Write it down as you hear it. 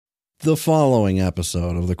The following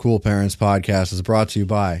episode of the Cool Parents Podcast is brought to you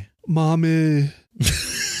by... Mommy.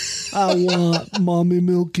 I want mommy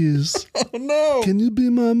milkies. Oh, no. Can you be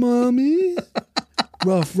my mommy?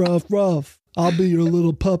 Ruff, ruff, ruff. I'll be your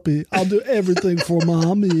little puppy. I'll do everything for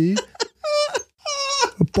mommy.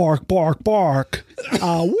 Bark, bark, bark.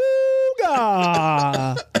 Awooga.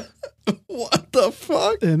 What the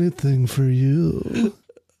fuck? Anything for you.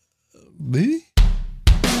 Me?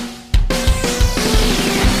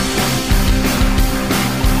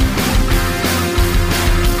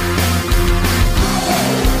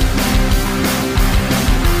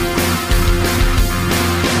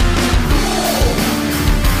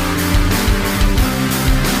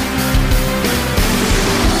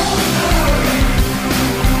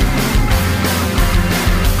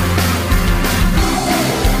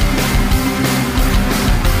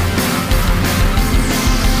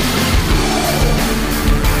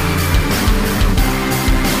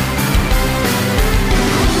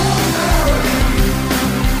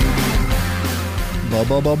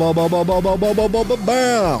 Bounce, bounce,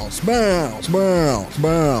 bounce, bounce, bounce,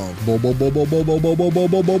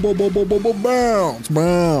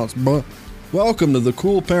 bounce, bounce. Welcome to the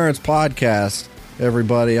Cool Parents Podcast,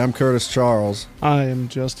 everybody. I'm Curtis Charles. I am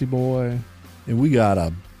Justy Boy. And we got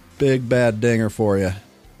a big bad dinger for you.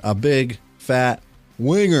 A big fat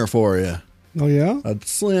winger for you. Oh, yeah? A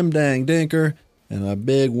slim dang dinker and a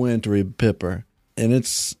big wintry pipper. And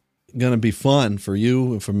it's going to be fun for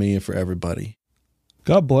you and for me and for everybody.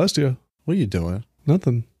 God bless you. What are you doing?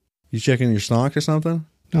 Nothing. You checking your stock or something?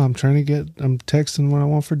 No, I'm texting what I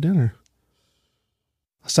want for dinner.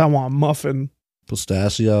 I want a muffin.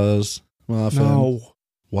 Pistachios, muffin. No.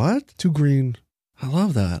 What? Too green. I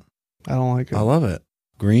love that. I don't like it. I love it.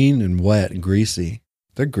 Green and wet and greasy.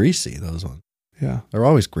 They're greasy, those ones. Yeah. They're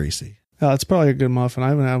always greasy. Yeah, it's probably a good muffin. I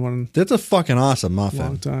haven't had one That's a fucking awesome in a muffin.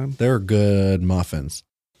 long time. They're good muffins.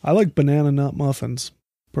 I like banana nut muffins,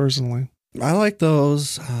 personally. I like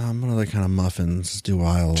those. What other kind of muffins do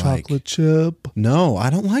I like? Chocolate chip. No, I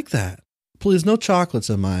don't like that. Please, no chocolates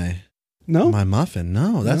in my muffin.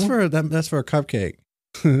 No, that's for a cupcake.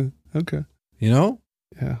 Okay. You know?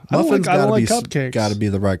 Yeah. I don't like cupcakes. Got to be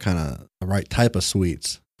the right type of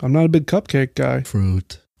sweets. I'm not a big cupcake guy.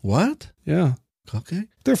 Fruit. What? Yeah. Cupcake?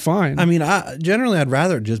 They're fine. I mean, I'd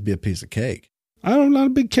rather it just be a piece of cake. I'm not a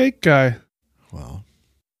big cake guy. Well,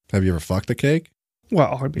 have you ever fucked a cake?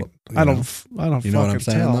 Well, I mean, I don't You know what I'm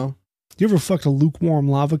saying, tell. though? You ever fucked a lukewarm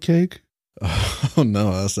lava cake? Oh,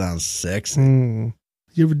 no, that sounds sexy. You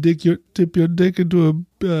ever dip your dick into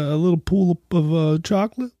a little pool of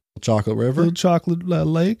chocolate? Chocolate A River? little chocolate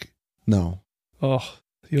lake? No. Oh,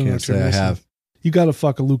 you don't Can't say I have. You got to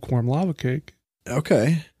fuck a lukewarm lava cake.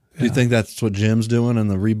 Okay. Do you think that's what Jim's doing in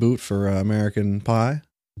the reboot for American Pie?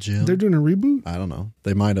 Jim? They're doing a reboot? I don't know.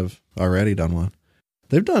 They might have already done one.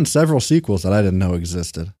 They've done several sequels that I didn't know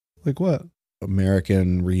existed. Like what?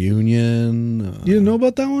 American Reunion. You didn't know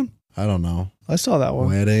about that one? I don't know. I saw that one.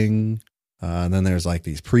 Wedding. And then there's like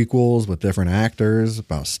these prequels with different actors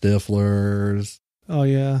about Stiflers. Oh,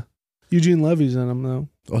 yeah. Eugene Levy's in them, though.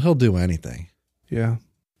 Well, he'll do anything. Yeah.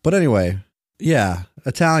 But anyway, yeah,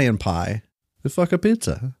 Italian Pie. They fuck a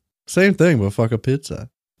pizza. Same thing, but fuck a pizza.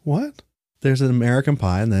 What? There's an American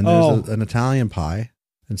Pie, and then there's an Italian Pie.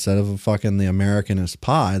 Instead of fucking the Americanist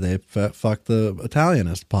pie, they fuck the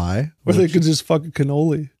Italianist pie. Or they could just fuck a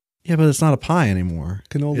cannoli. Yeah, but it's not a pie anymore.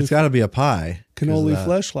 Cannoli. It's got to be a pie. Cannoli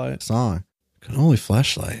fleshlight. Song. Cannoli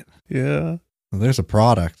fleshlight. Yeah. Well, there's a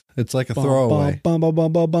product. It's like a throwaway. American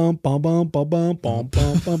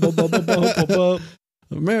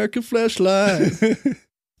fleshlight.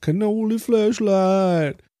 Cannoli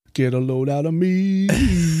fleshlight. Get a load out of me.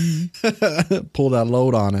 Pull that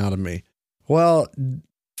load on out of me. Well,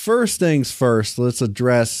 first things first, let's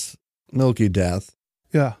address Milky Death.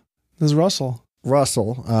 Yeah. This is Russell.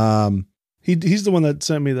 He's the one that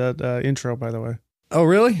sent me that intro, by the way. Oh,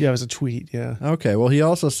 really? Yeah, it was a tweet, yeah. Okay, well, he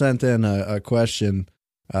also sent in a question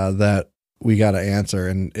that we got to answer,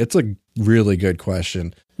 and it's a really good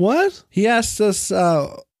question. What? He asked us,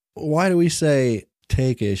 why do we say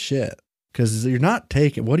take a shit? Because you're not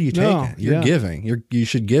taking. What are you taking? You're giving. You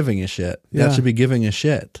should giving a shit. Yeah. That should be giving a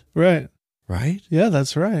shit. Right. Right? Yeah,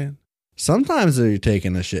 that's right. Sometimes you're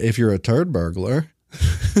taking a shit. If you're a turd burglar,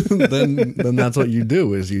 then that's what you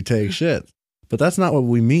do is you take shit. But that's not what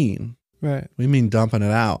we mean. Right. We mean dumping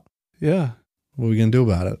it out. Yeah. What are we going to do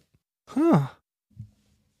about it? Huh.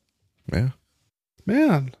 Yeah.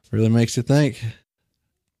 Man. Really makes you think.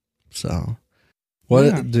 So, what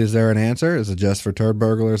is there an answer? Is it just for turd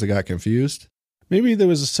burglars that got confused? Maybe there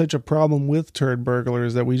was such a problem with turd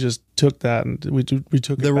burglars that we just took that and we took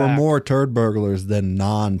it There were back. more turd burglars than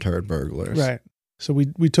non-turd burglars. Right. So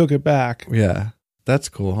we took it back. Yeah. That's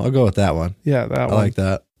cool. I'll go with that one. Yeah, that I one. like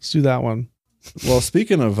that. Let's do that one. Well,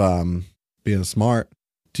 speaking of being smart,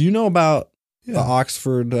 do you know about the Yeah.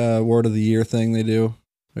 Oxford Word of the Year thing they do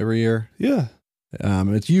every year? Yeah.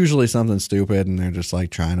 It's usually something stupid, and they're just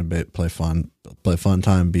like trying to play fun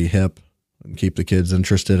time, be hip, and keep the kids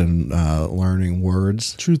interested in learning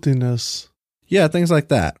words. Truthiness. Yeah, things like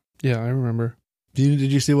that. Yeah, I remember. Did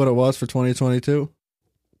you see what it was for 2022?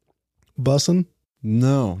 Bussin'?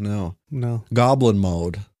 No. No. Goblin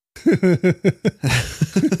mode.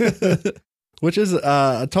 Which is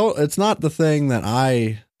it's not the thing that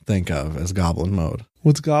I think of as goblin mode.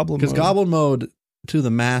 What's goblin Because mode? goblin mode to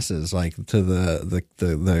the masses, like to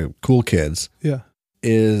the cool kids, Yeah.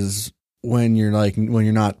 is when you're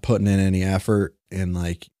not putting in any effort, and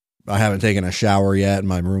like I haven't taken a shower yet and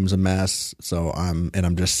my room's a mess, so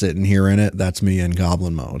I'm just sitting here in it. That's me in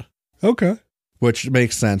goblin mode. Okay. Which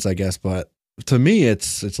makes sense, I guess, but to me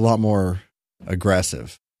it's a lot more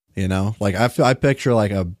aggressive, you know? Like I picture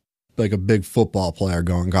like a big football player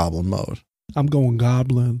going goblin mode. I'm going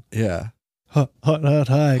goblin. Yeah. Hut, hut, hut,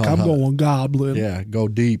 hike. I'm Hut. going goblin. Yeah, go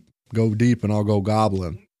deep and I'll go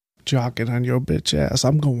goblin. Jocking on your bitch ass.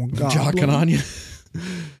 I'm going goblin. Jocking on you.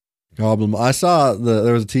 Goblin. I saw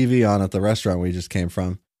there was a TV on at the restaurant we just came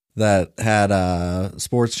from that had a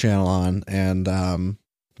sports channel on, and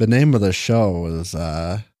the name of the show was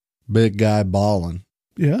Big Guy Ballin'.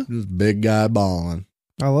 Yeah. Just Big Guy Ballin'.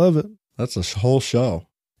 I love it. That's a whole show.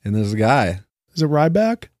 And this guy, Is it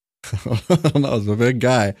Ryback? I don't know, it's a big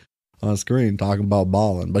guy on screen talking about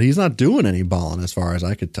balling, but he's not doing any balling as far as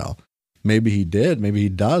I could tell. Maybe he did. Maybe he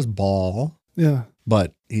does ball, Yeah.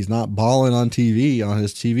 but he's not balling on TV on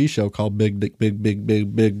his TV show called Big Dick Big dick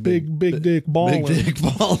ballin'. Big Dick Ballin'.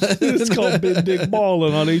 It's called Big Dick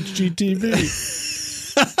Ballin' on HGTV.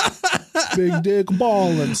 Big Dick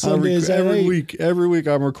Ballin'. Sundays at 8. Every week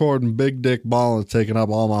I'm recording Big Dick Ballin', taking up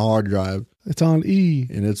all my hard drive, It's on E.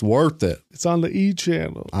 and it's worth it. It's on the E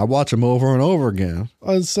channel. I watch them over and over again.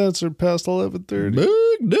 Uncensored past 11:30.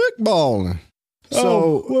 Big Dick Ballin'.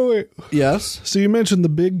 So wait. yes, So you mentioned the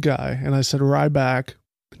big guy, and I said Ryback.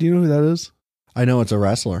 Do you know who that is? I know it's a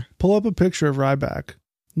wrestler. Pull up a picture of Ryback.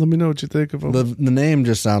 Let me know what you think of him. The name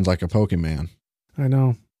just sounds like a Pokemon. I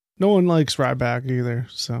know. No one likes Ryback either,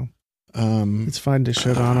 so it's fine to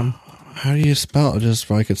shit on him. How do you spell it? Just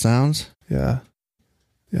like it sounds? Yeah.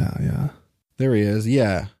 There he is.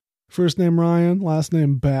 Yeah. First name Ryan, last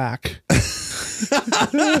name Back.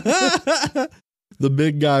 The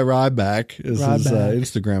big guy Ryback is his Ryback.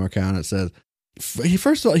 Instagram account. It says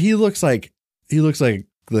first of all, he looks like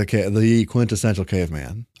the quintessential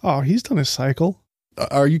caveman. Oh, he's done a cycle.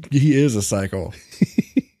 He is a psycho.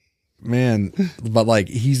 Man, but like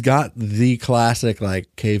he's got the classic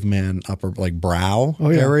like caveman upper like brow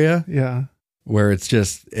area Yeah. where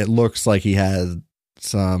it looks like he has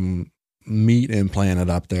some meat implanted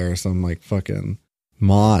up there, some like fucking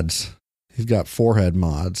mods. He's got forehead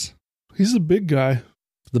mods. He's a big guy.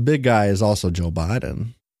 The big guy is also Joe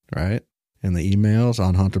Biden, right? And the emails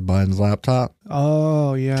on Hunter Biden's laptop,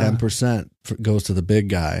 Oh, yeah. 10% goes to the big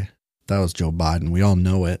guy. That was Joe Biden. We all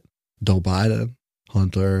know it. Joe Biden,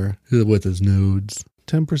 Hunter, with his nudes.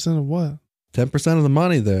 10% of what? 10% of the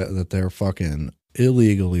money that they're fucking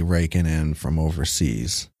illegally raking in from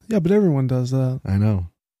overseas. Yeah, but everyone does that. I know.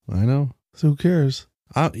 So who cares?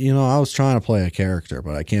 I was trying to play a character,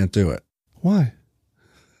 but I can't do it. Why?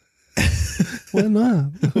 Why not?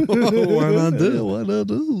 Why not do? Why not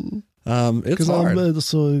do? It's Because hard. I'm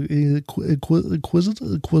so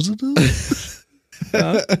inquisitive.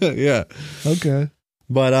 Yeah. Okay.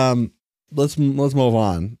 But let's move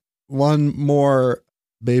on. One more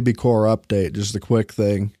Baby Core update, just a quick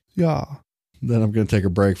thing. Yeah. Then I'm going to take a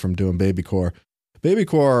break from doing Baby Core. Baby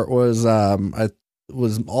Core was I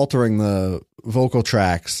was altering the vocal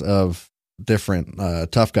tracks of different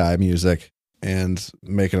tough guy music and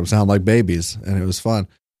making them sound like babies, and it was fun.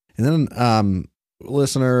 And then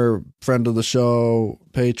listener, friend of the show,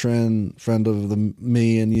 patron, friend of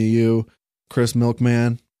me and you, Chris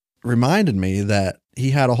Milkman, reminded me that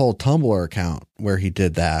he had a whole Tumblr account where he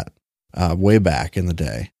did that way back in the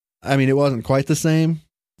day. I mean, it wasn't quite the same.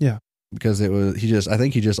 Yeah. Because I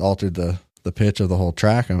think he just altered the pitch of the whole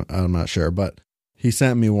track. I'm not sure, but he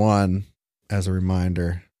sent me one as a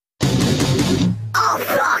reminder. I'll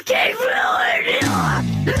fucking ruin your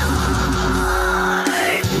life.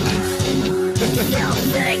 You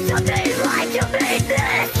think to be like you made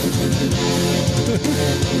this?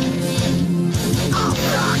 I'll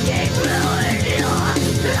fucking ruin your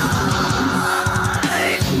life.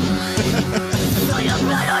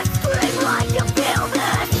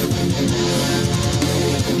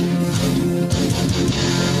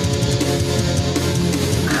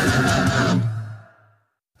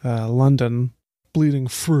 London, bleeding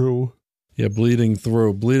through. Yeah, bleeding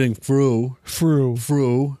through. Bleeding through.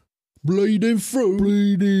 Through. Bleeding through.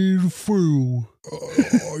 Bleeding through.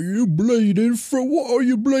 Are you bleeding through? What are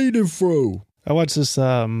you bleeding through? I watched this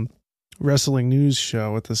wrestling news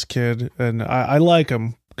show with this kid, and I like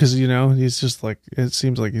him because, you know, he's just like, it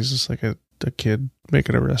seems like he's just like a kid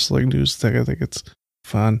making a wrestling news thing. I think it's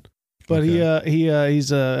fun. But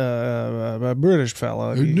he's a British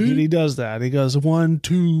fella. He does that. He goes 1,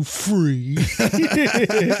 2, 3.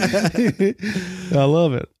 I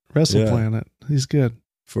love it. Wrestle Planet. He's good.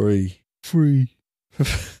 Free.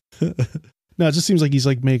 No, it just seems like he's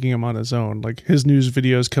like making them on his own. Like his news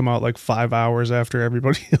videos come out like 5 hours after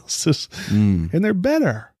everybody else's, and they're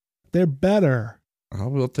better. They're better. I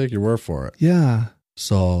will take your word for it. Yeah.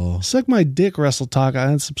 So Suck my dick, Wrestle Talk. I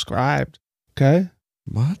unsubscribed. Okay.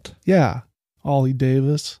 what? Yeah. Ollie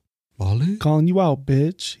Davis. Ollie? Calling you out,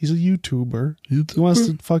 bitch. He's a YouTuber. He wants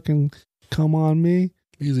to fucking come on me.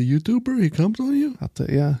 He's a YouTuber? He comes on you?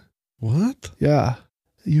 Yeah. What? Yeah.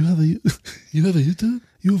 You have a YouTube?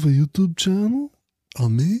 You have a YouTube channel?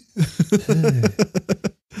 On me?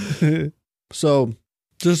 So,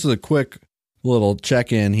 just a quick little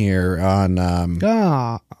check-in here on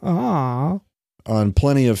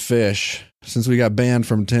Plenty of Fish. Since we got banned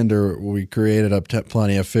from Tinder, we created a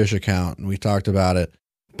Plenty of Fish account, and we talked about it.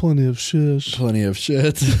 Plenty of shish. Plenty of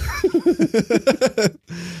shit.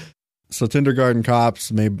 So Kindergarten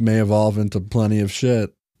Cops may evolve into Plenty of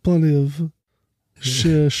Shit. Plenty of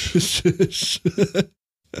shish. Shish.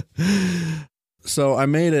 So I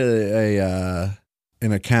made an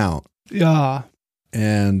account. Yeah.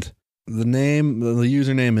 And the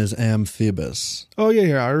username is Amphibus. Oh,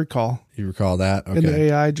 yeah, I recall. You recall that? Okay. And the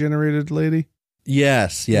AI generated lady?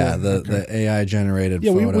 Yes, the AI generated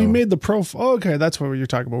photo. we made the profile. Oh, okay, that's what you're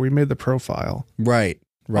talking about. We made the profile. Right.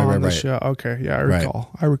 The show. Okay, yeah, I recall.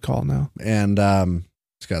 Right. I recall now. And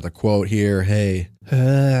it's got the quote here, hey,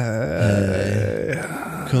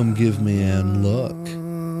 come give me a look,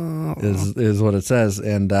 is what it says.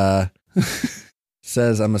 And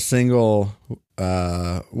says, I'm a single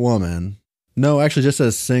woman. No, actually just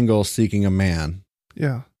says single seeking a man.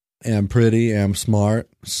 Yeah. Am pretty, am smart,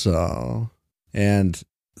 so... And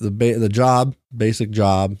the job, basic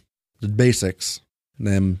job, the basics,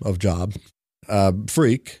 name of job,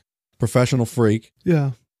 freak, professional freak.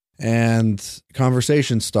 Yeah. And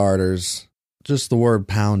conversation starters, just the word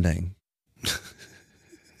pounding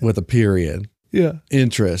with a period. Yeah.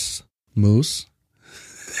 Interests, moose.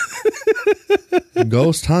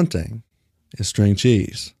 Ghost hunting is string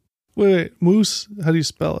cheese. Wait, moose? How do you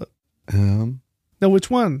spell it? No, which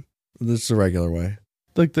one? This is the regular way.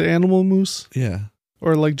 Like the animal moose? Yeah.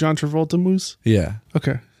 Or like John Travolta moose? Yeah.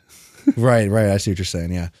 Okay. Right. I see what you're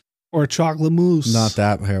saying, yeah. Or chocolate mousse. Not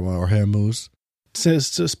that hair mousse.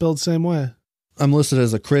 It's spelled the same way. I'm listed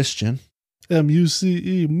as a Christian.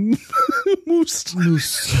 M-U-C-E. Moose.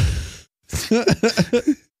 Moose.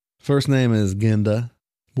 First name is Ginda.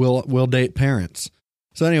 Will date parents.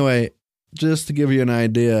 So anyway, just to give you an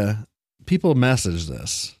idea, people message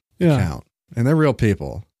this account. And they're real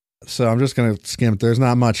people. So I'm just going to skim. There's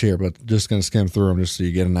not much here, but just going to skim through them just so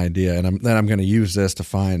you get an idea. And then I'm going to use this to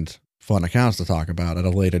find fun accounts to talk about at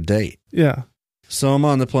a later date. Yeah. So I'm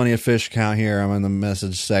on the Plenty of Fish account here. I'm in the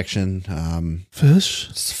message section.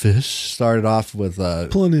 Fish? Fish. Started off with...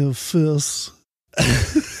 Plenty of fish.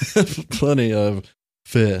 Plenty of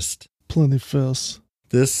fist. Plenty of fish.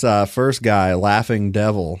 This first guy, Laughing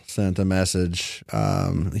Devil, sent a message.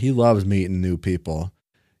 He loves meeting new people.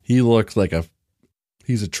 He looks like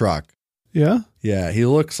he's a truck. Yeah? Yeah, he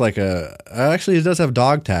looks like actually he does have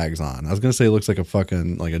dog tags on. I was going to say he looks like a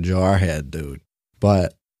fucking, like a jarhead dude,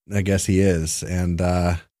 but I guess he is. And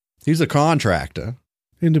he's a contractor.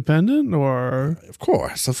 Independent or? Of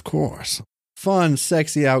course. Fun,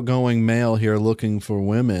 sexy, outgoing male here looking for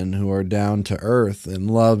women who are down to earth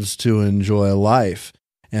and loves to enjoy life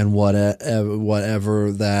and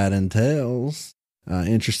whatever that entails.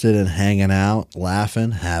 Interested in hanging out,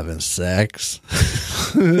 laughing, having sex.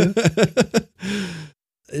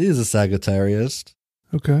 He's a Sagittarius.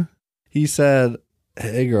 Okay. He said,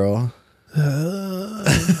 hey, girl.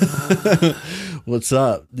 What's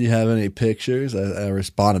up? Do you have any pictures? I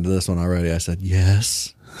responded to this one already. I said,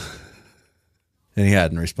 yes. And he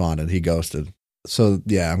hadn't responded. He ghosted. So,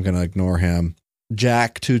 yeah, I'm going to ignore him.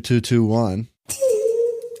 Jack2221.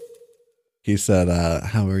 He said,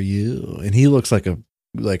 how are you? And he looks like a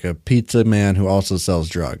pizza man who also sells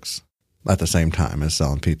drugs at the same time as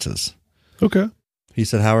selling pizzas. Okay. He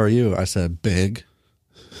said, how are you? I said, big.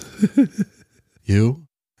 You?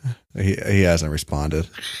 He hasn't responded.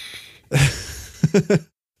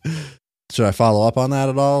 Should I follow up on that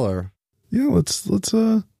at all, or Yeah, let's you want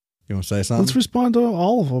to say something? let's respond to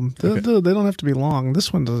all of them. Okay. They don't have to be long.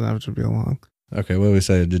 This one doesn't have to be long. Okay, what do we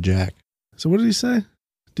say to Jack? So what did he say?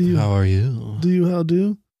 Do you How are you? do you how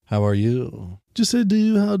do? How are you? Just say do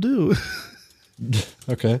you how do.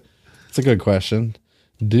 Okay, it's a good question.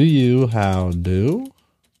 Do you how do?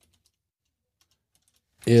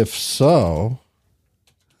 If so, ...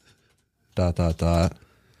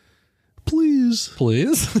 Please,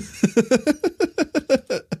 Please.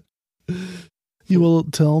 you will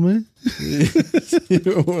tell me.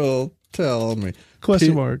 You will tell me.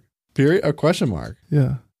 Question mark. Period or question mark?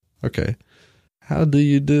 Yeah. Okay. How do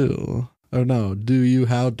you do? Oh no, do you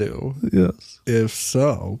how do? Yes. If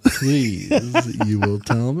so, please, you will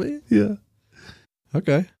tell me? Yeah.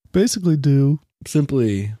 Okay. Basically, do.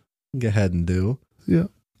 Simply go ahead and do. Yeah.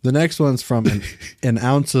 The next one's from an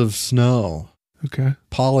ounce of snow. Okay.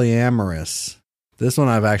 Polyamorous. This one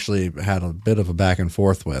I've actually had a bit of a back and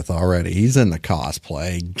forth with already. He's into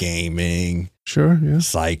cosplay, gaming, Sure. Yeah.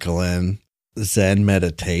 cycling, Zen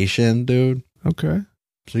meditation, dude. Okay.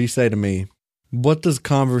 So you say to me, what does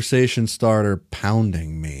conversation starter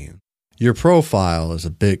pounding mean? Your profile is a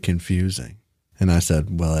bit confusing. And I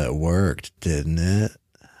said, well, it worked, didn't it?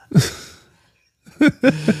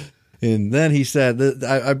 And then he said,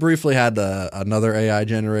 I briefly had another AI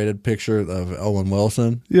generated picture of Owen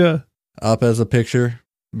Wilson Yeah. up as a picture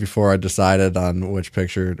before I decided on which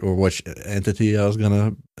picture or which entity I was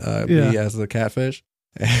going to be as the catfish.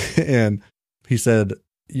 And he said,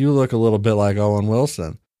 you look a little bit like Owen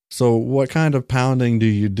Wilson. So what kind of pounding do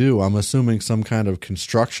you do? I'm assuming some kind of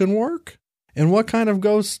construction work. And what kind of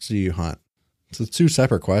ghosts do you hunt? So two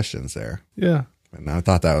separate questions there. Yeah. And I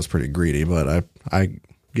thought that was pretty greedy, but I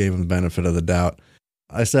gave him the benefit of the doubt.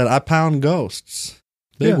 I said, I pound ghosts.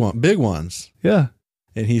 Big ones. Yeah.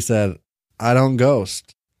 And he said, I don't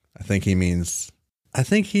ghost. I think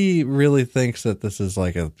he really thinks that this is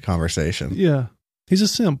like a conversation. Yeah. He's a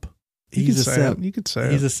simp. He's a simp. You could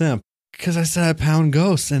say He's it. a simp. Because I said I pound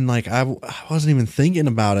ghosts, and like I wasn't even thinking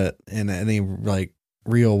about it in any like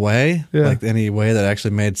real way, like any way that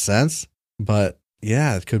actually made sense. But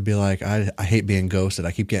yeah, it could be like I hate being ghosted.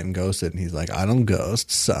 I keep getting ghosted, and he's like, I don't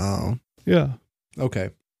ghost, so Yeah. okay.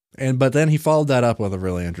 But then he followed that up with a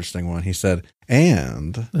really interesting one. He said,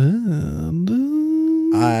 and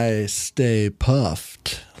I stay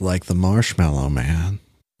puffed like the Marshmallow Man.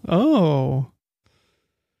 Oh.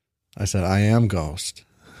 I said, I am ghost.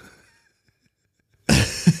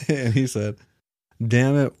 And he said,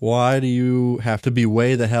 damn it, why do you have to be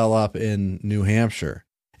way the hell up in New Hampshire?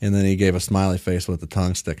 And then he gave a smiley face with the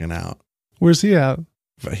tongue sticking out. Where's he at?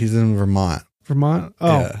 But he's in Vermont. Vermont?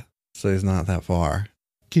 Oh. Yeah, so he's not that far.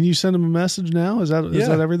 Can you send him a message now? Is that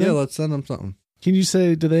everything? Yeah, let's send him something. Can you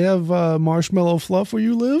say, do they have marshmallow fluff where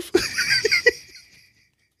you live?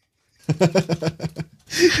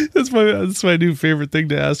 That's my new favorite thing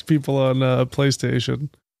to ask people on PlayStation.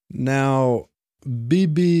 Now,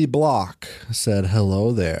 BB Block said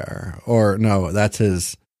hello there. Or no, that's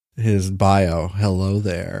his bio. Hello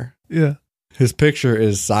there. Yeah. His picture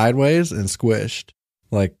is sideways and squished.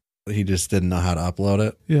 Like he just didn't know how to upload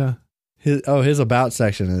it. Yeah. His about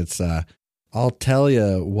section, it's I'll tell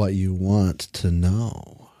you what you want to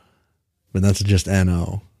know. But that's just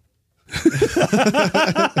NO.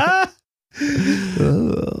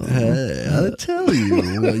 Hey, I'll tell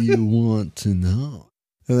you what you want to know.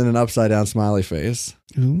 And then an upside down smiley face.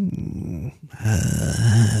 Ooh.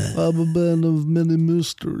 I'm a man of many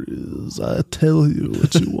mysteries. I tell you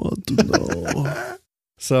what you want to know.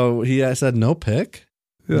 So I said no pic.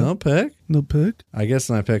 Yeah. No pic. No pic? I guess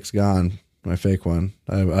my pic's gone. My fake one.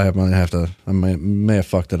 I may have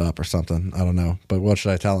fucked it up or something. I don't know. But what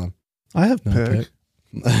should I tell him? I have No pic.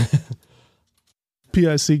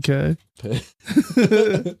 P-I-C-K.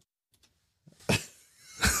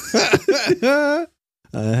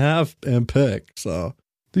 I have and pick, so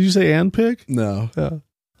Did you say and pic? no. Yeah.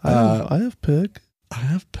 I have pic. I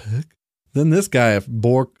have pick. Then this guy,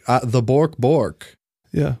 the Bork.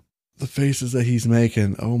 Yeah. The faces that he's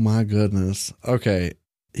making, oh my goodness. Okay,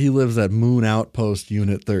 he lives at Moon Outpost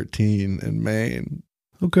Unit 13 in Maine.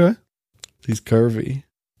 Okay. He's curvy.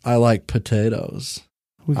 I like potatoes.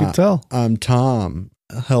 We can tell. I'm Tom.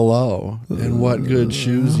 Hello. And what good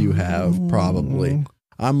shoes you have, probably.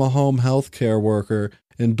 I'm a home health care worker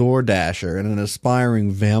and DoorDasher and an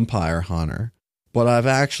aspiring vampire hunter. But I've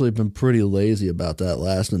actually been pretty lazy about that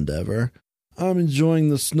last endeavor. I'm enjoying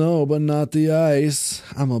the snow, but not the ice.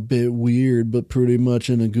 I'm a bit weird, but pretty much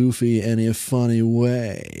in a goofy and a funny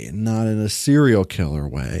way. Not in a serial killer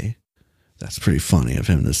way. That's pretty funny of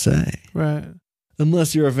him to say. Right.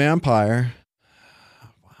 Unless you're a vampire.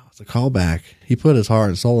 Wow, a callback. He put his heart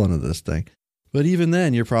and soul into this thing. But even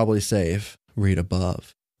then, you're probably safe. Read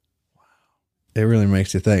above. Wow. It really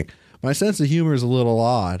makes you think. My sense of humor is a little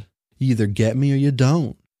odd. You either get me or you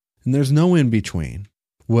don't. And there's no in between.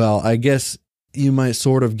 Well, I guess you might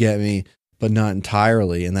sort of get me, but not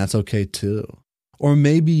entirely, and that's okay too. Or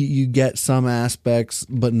maybe you get some aspects,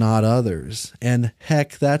 but not others. And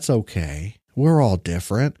heck, that's okay. We're all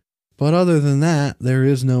different. But other than that, there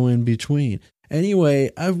is no in between.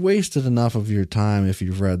 Anyway, I've wasted enough of your time if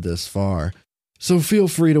you've read this far. So feel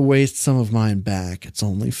free to waste some of mine back. It's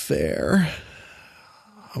only fair.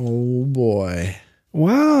 Oh boy.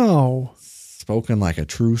 Wow. Spoken like a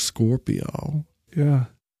true Scorpio. Yeah.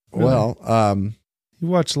 Really. Well, You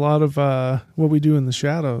watch a lot of What We Do in the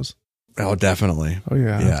Shadows. oh, definitely. Oh,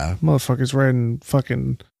 yeah. Yeah. Motherfucker's writing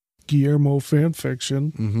fucking Guillermo fan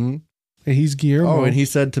fiction. Mm-hmm. And he's Guillermo. Oh, and he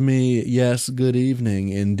said to me, yes, good evening,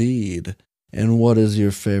 indeed. And what is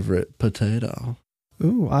your favorite potato?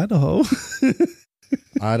 Ooh, Idaho.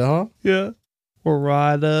 Idaho? Yeah. Or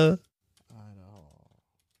Idaho.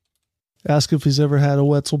 Ask if he's ever had a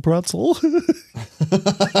Wetzel pretzel.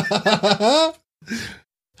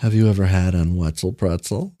 Have you ever had an Wetzel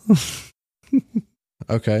pretzel?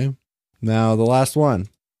 Okay. Now the last one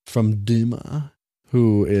from Dima,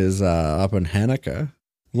 who is up in Hanukkah,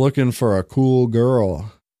 looking for a cool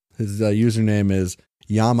girl. His username is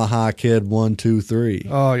Yamaha Kid 123.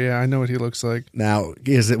 Oh, yeah. I know what he looks like. Now,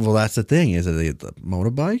 is it? Well, that's the thing. Is it the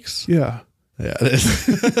motorbikes? Yeah. Yeah, it is.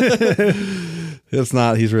 It's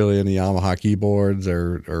not. He's really into Yamaha keyboards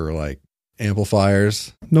or like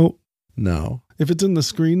amplifiers. Nope. No. If it's in the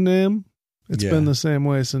screen name, it's Yeah. been the same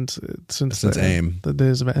way since AIM. The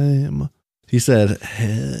days of AIM. He said,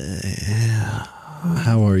 "Hey,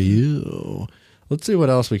 how are you?" Let's see what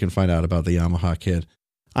else we can find out about the Yamaha Kid.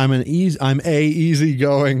 I'm a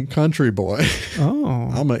easygoing country boy.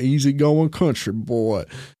 Oh. I'm an easygoing country boy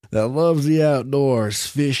that loves the outdoors,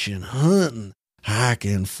 fishing, hunting,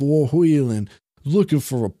 hiking, four-wheeling, looking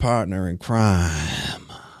for a partner in crime.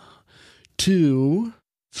 2,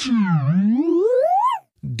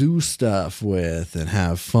 do stuff with and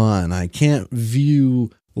have fun. I can't view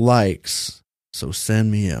likes, so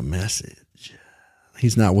send me a message.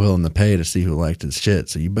 He's not willing to pay to see who liked his shit,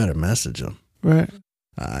 so you better message him. Right.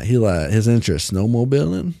 His interest,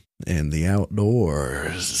 snowmobiling and the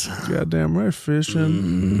outdoors. Goddamn right. Fishing.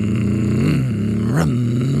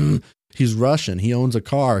 He's Russian. He owns a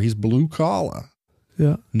car. He's blue collar.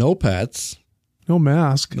 Yeah. No pets. No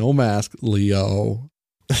mask. No mask. Leo.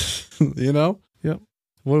 You know? Yep.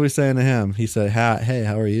 What are we saying to him? He said, hey,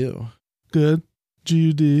 how are you? Good.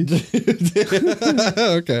 GUD.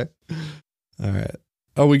 Okay. All right.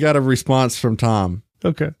 Oh, we got a response from Tom.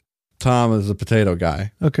 Okay. Tom is a potato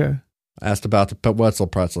guy. Okay. Asked about the Wetzel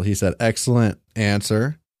pretzel. He said, excellent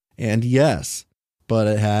answer. And yes, but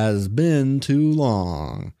it has been too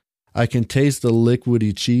long. I can taste the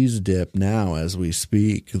liquidy cheese dip now as we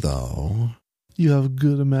speak, though. You have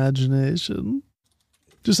good imagination.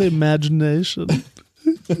 Just say imagination.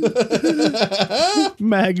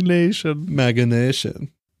 Magnation. Magnation.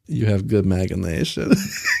 You have good magnation.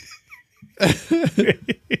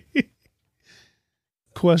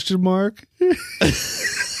 Question mark?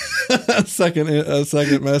 second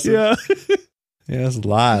message. Yeah. Yeah, it's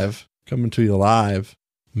live. Coming to you live.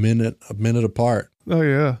 A minute apart. Oh,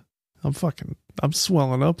 yeah. I'm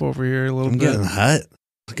swelling up over here a little I'm bit. getting hot.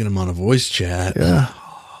 Look at him on a voice chat. Yeah.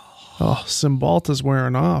 Oh, Cymbalta's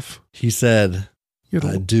wearing off. He said, You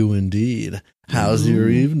I do indeed. How's your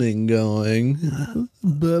evening going?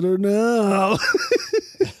 better now.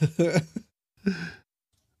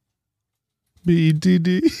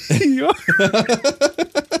 BDD.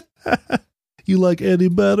 You like Eddie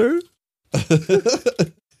better?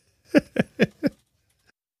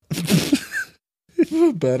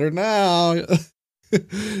 Better now.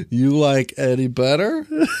 You like Eddie better?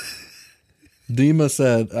 Dima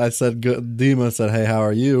said, good. Dima said, hey, how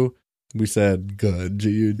are you? We said, good,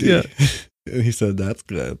 GUD. Yeah. And he said, that's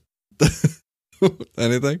good.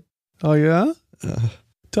 Anything? Oh, yeah?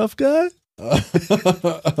 Tough guy?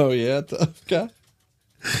 Oh, yeah, tough guy.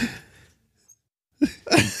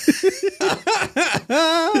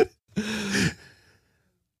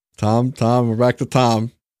 Tom, we're back to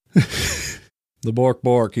Tom. The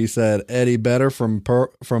Bork. He said, Eddie Better from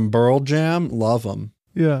Burl Jam. Love him.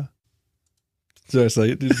 Yeah. So I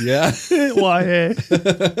say, yeah. Why, hey?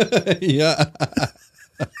 Yeah.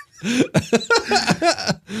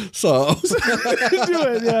 So. Do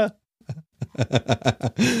it, yeah.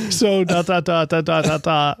 So,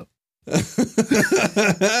 dot.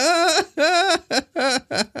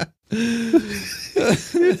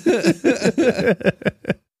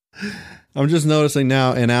 I'm just noticing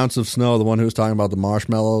now an ounce of snow, the one who was talking about the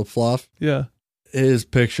marshmallow fluff. Yeah. His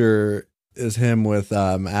picture is him with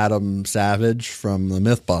Adam Savage from the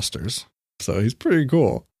Mythbusters. So he's pretty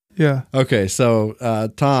cool. Yeah. Okay, so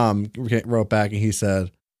Tom wrote back and he said,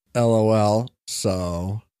 LOL,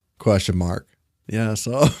 so, question mark. Yeah,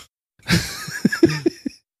 so.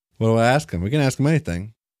 What do I ask him? We can ask him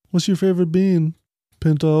anything. What's your favorite bean,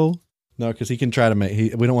 Pinto? No, because he can try to make,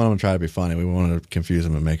 we don't want him to try to be funny. We want to confuse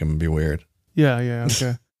him and make him be weird. Yeah,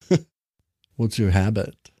 okay. What's your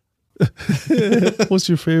habit? What's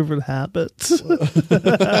your favorite habit?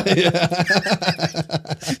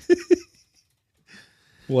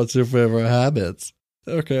 What's your favorite habits?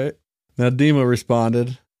 Okay. Now Dima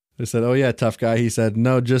responded. They said, oh yeah, tough guy. He said,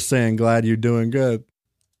 no, just saying, glad you're doing good.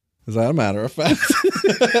 Is that a matter of fact?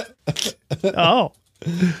 Oh.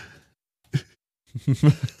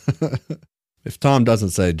 If Tom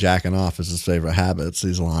doesn't say jacking off is his favorite habits,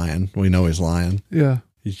 he's lying. We know he's lying. Yeah.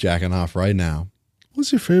 He's jacking off right now.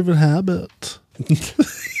 What's your favorite habit?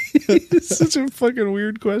 It's such a fucking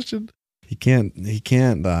weird question. He can't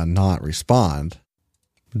not respond.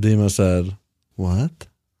 Dima said, what?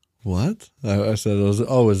 What? I said, is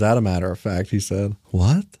that a matter of fact? He said,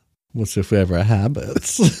 what? What's your favorite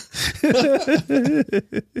habits?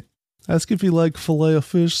 Ask if you like filet of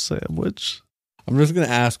fish sandwich. I'm just going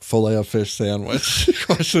to ask filet of fish sandwich,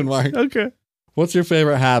 question mark. Okay. What's your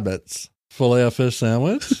favorite habits? Filet of fish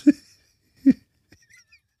sandwich?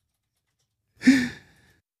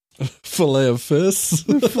 Filet of fish?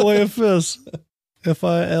 Filet of fish.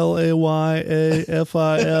 FILAYAFIS.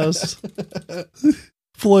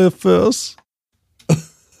 Filet of fish.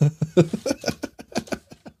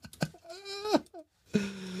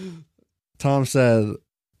 Tom said,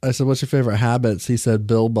 I said, what's your favorite habits? He said,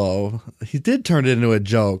 Bilbo. He did turn it into a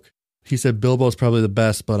joke. He said, Bilbo's probably the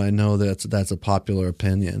best, but I know that's a popular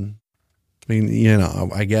opinion. I mean, you know,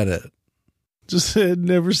 I get it. Just had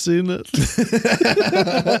never seen it.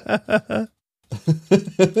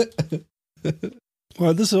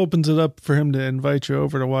 Well, this opens it up for him to invite you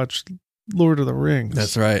over to watch Lord of the Rings.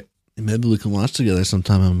 That's right. Maybe we can watch together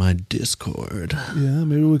sometime on my Discord. Yeah,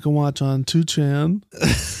 maybe we can watch on 2chan.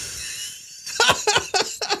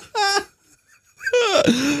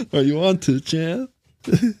 Are you on 2chan?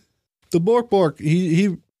 The Bork,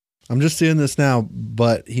 he I'm just seeing this now,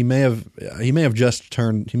 but he may have just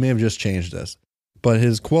changed this. But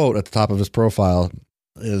his quote at the top of his profile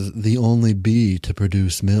is, the only bee to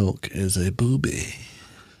produce milk is a booby.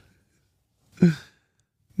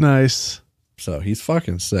 Nice. So he's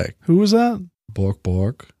fucking sick. Who was that? Bork,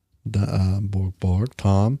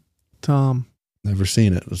 Tom. Tom. Never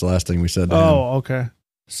seen it. It was the last thing we said to him. Oh, okay.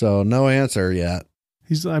 So no answer yet.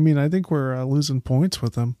 I think we're losing points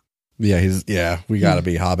with him. Yeah, we got to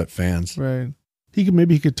be Hobbit fans. Right.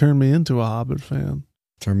 Maybe he could turn me into a Hobbit fan.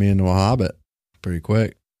 Turn me into a Hobbit pretty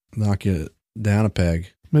quick. Knock you down a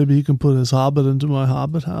peg. Maybe he can put his Hobbit into my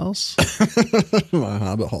Hobbit house. My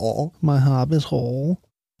Hobbit hole. My Hobbit hole.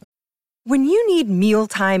 When you need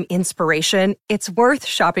mealtime inspiration, it's worth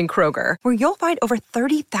shopping Kroger, where you'll find over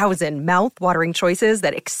 30,000 mouth-watering choices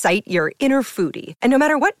that excite your inner foodie. And no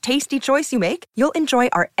matter what tasty choice you make, you'll enjoy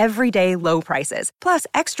our everyday low prices, plus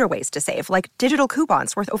extra ways to save, like digital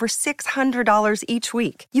coupons worth over $600 each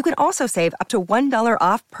week. You can also save up to $1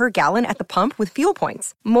 off per gallon at the pump with fuel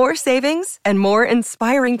points. More savings and more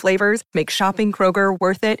inspiring flavors make shopping Kroger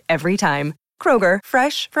worth it every time. Kroger,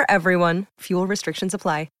 fresh for everyone. Fuel restrictions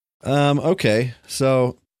apply. Okay,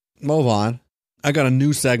 so move on. I got a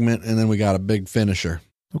new segment, and then we got a big finisher.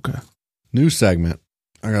 Okay. New segment.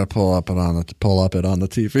 I gotta pull up it on the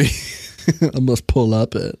TV. I must pull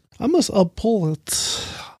up it. Pull it.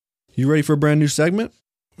 You ready for a brand new segment?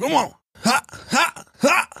 Come on. Ha, ha,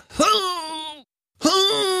 ha, ha,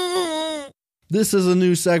 ha. This is a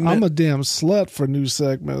new segment. I'm a damn slut for new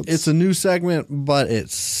segments. It's a new segment, but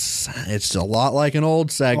it's a lot like an old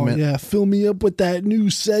segment. Oh, yeah, fill me up with that new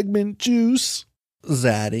segment juice.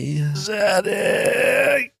 Zaddy.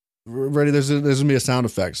 Ready? There's gonna be a sound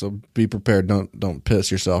effect, so be prepared. Don't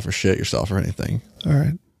piss yourself or shit yourself or anything. All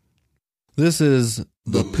right. This is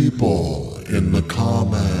the people in the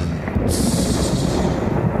comments.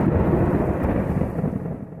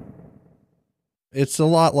 It's a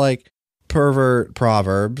lot like pervert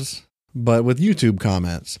proverbs, but with YouTube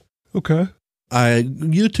comments. Okay. I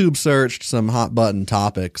YouTube searched some hot button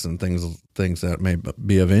topics and things that may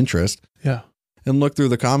be of interest. Yeah. And looked through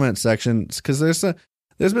the comment sections, because there's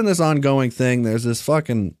been this ongoing thing. There's this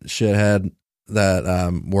fucking shithead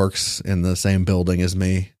that works in the same building as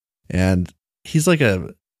me, and he's like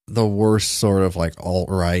the worst sort of like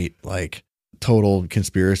alt-right, like total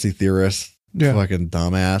conspiracy theorist, Yeah. fucking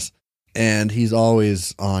dumbass. and he's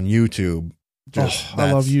always on YouTube.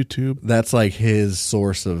 I love YouTube. That's like his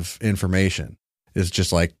source of information. Is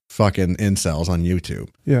just like fucking incels on YouTube.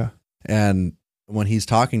 Yeah. And when he's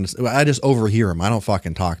talking I just overhear him. I don't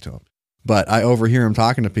fucking talk to him, but I overhear him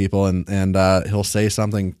talking to people, and he'll say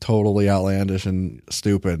something totally outlandish and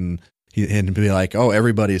stupid, and he'd be like, "Oh,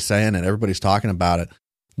 everybody's saying it. Everybody's talking about it,"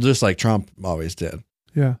 just like Trump always did.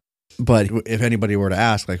 Yeah. But if anybody were to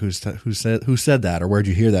ask, like, who said that, or where'd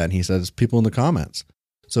you hear that, and he says, people in the comments.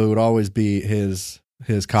 So it would always be his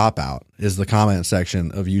cop out is the comment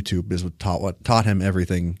section of YouTube is what taught him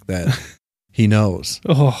everything that he knows.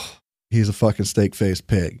 Oh, he's a fucking steak-faced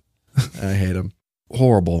pig. I hate him.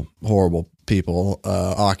 Horrible, horrible people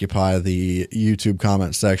occupy the YouTube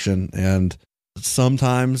comment section, and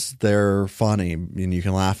sometimes they're funny and you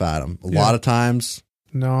can laugh at them. A lot of times,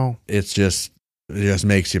 no, it just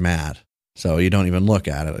makes you mad. So you don't even look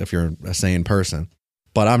at it if you're a sane person.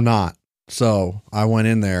 But I'm not. So I went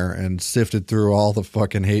in there and sifted through all the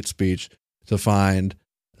fucking hate speech to find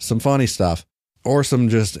some funny stuff or some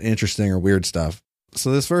just interesting or weird stuff.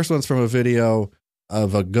 So this first one's from a video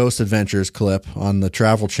of a Ghost Adventures clip on the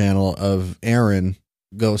Travel Channel of Aaron,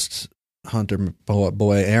 ghost hunter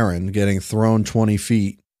boy Aaron, getting thrown 20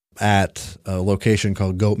 feet at a location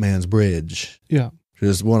called Goatman's Bridge. Yeah. Which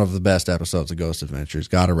is one of the best episodes of Ghost Adventures.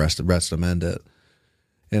 Gotta recommend it.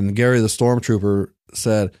 And Gary the Stormtrooper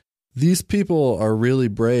said, "These people are really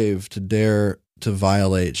brave to dare to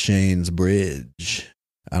violate Shane's bridge."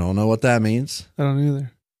 I don't know what that means. I don't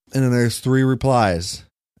either. And then there's 3 replies.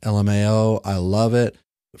 LMAO, I love it,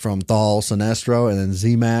 from Thal Sinestro. And then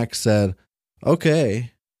Z-Max said,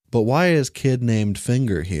 "Okay, but why is kid named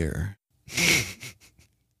Finger here?"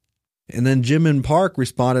 And then Jim in Park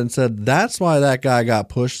responded and said, "That's why that guy got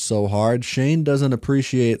pushed so hard. Shane doesn't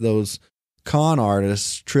appreciate those con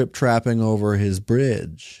artists trip-trapping over his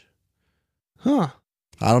bridge." Huh.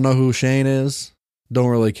 I don't know who Shane is. Don't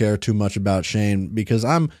really care too much about Shane because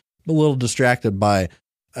I'm a little distracted by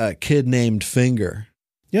a kid named Finger.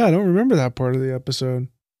 Yeah, I don't remember that part of the episode.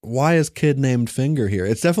 Why is kid named Finger here?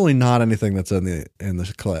 It's definitely not anything that's in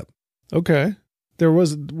the clip. Okay.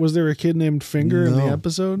 Was there a kid named Finger in the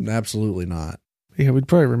episode? Absolutely not. Yeah, we'd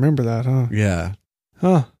probably remember that, huh? Yeah.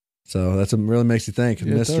 Huh. So that's really makes you think.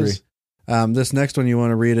 Yeah, mystery. This next one, you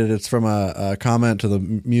want to read it. It's from a comment to the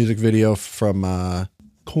music video from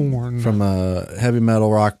Korn. From a heavy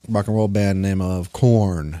metal rock and roll band name of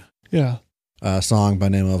Korn. Yeah. A song by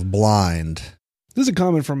name of Blind. This is a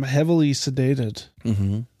comment from Heavily Sedated.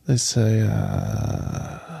 Mm-hmm. They say,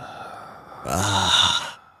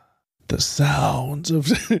 the sounds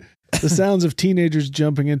of teenagers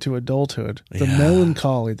jumping into adulthood, the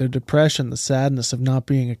melancholy, their depression, the sadness of not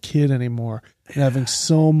being a kid anymore, and having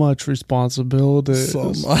so much responsibility.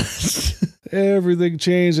 So much. Everything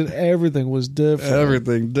changed and everything was different.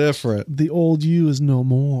 Everything different. The old you is no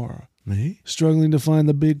more. Me? Struggling to find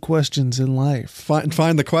the big questions in life.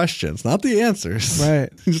 Find the questions, not the answers. Right.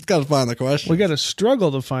 You just got to find the questions. We got to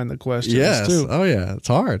struggle to find the questions, too. Oh, yeah. It's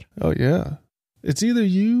hard. Oh, yeah. It's either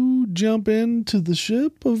you jump into the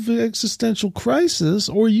ship of existential crisis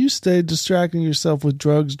or you stay distracting yourself with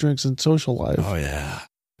drugs, drinks, and social life. Oh, yeah.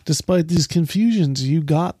 Despite these confusions you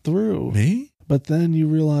got through. Me? But then you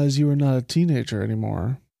realize you are not a teenager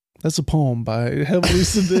anymore. That's a poem by Heavily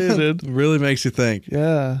Sedated. Really makes you think.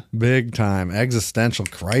 Yeah. Big time. Existential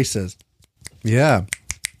crisis. Yeah.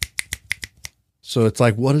 So it's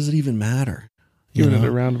like, what does it even matter? Giving it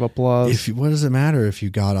a round of applause. What does it matter if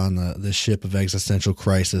you got on the ship of existential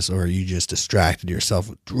crisis or you just distracted yourself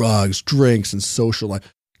with drugs, drinks, and social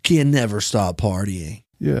life? Can never stop partying.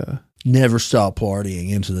 Yeah. Never stop partying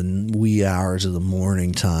into the wee hours of the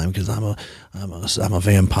morning time because I'm a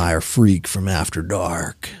vampire freak from after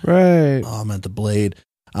dark. Right. I'm at the Blade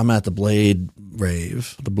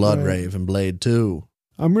rave, the Blood rave, and Blade 2.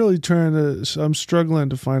 I'm struggling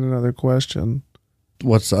to find another question.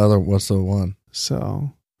 What's the one?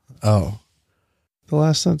 So. Oh. The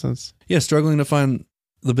last sentence. Yeah, struggling to find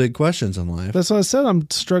the big questions in life. That's what I said. I'm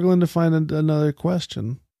struggling to find another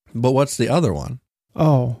question. But what's the other one?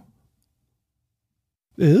 Oh.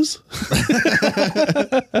 Is?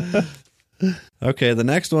 Okay, the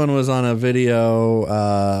next one was on a video,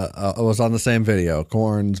 it was on the same video,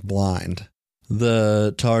 Korn's Blind.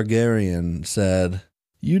 The Targaryen said,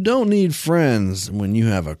 "You don't need friends when you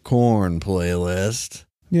have a Korn playlist."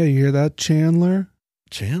 Yeah, you hear that, Chandler?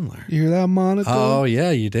 Chandler? You hear that, Monica? Oh,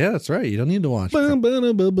 yeah, you did. That's right. You don't need to watch it. You want to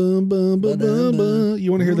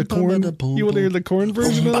hear the Korn? You want to hear the Korn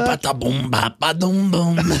version of that?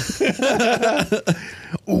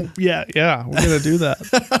 Oh, yeah, we're going to do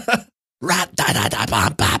that.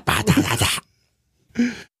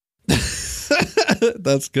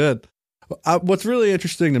 That's good. What's really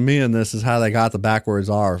interesting to me in this is how they got the backwards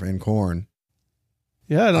R in corn.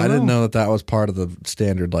 Yeah, I didn't know that was part of the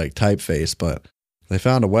standard like typeface, but they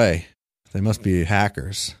found a way. They must be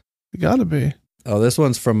hackers. You gotta be. Oh, this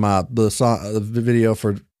one's from the video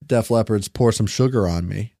for Def Leppard's "Pour Some Sugar on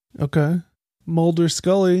Me." Okay. Mulder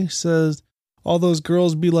Scully says, all those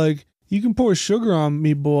girls be like, you can pour sugar on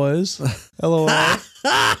me, boys. LOL.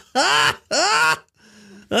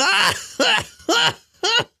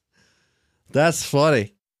 That's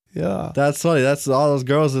funny. Yeah. That's funny. That's all those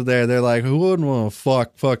girls are there. They're like, who wouldn't want to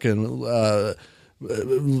fucking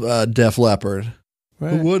Def Leppard?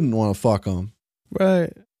 Right. Who wouldn't want to fuck them?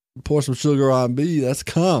 Right. Pour some sugar on me. That's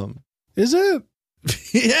cum. Is it?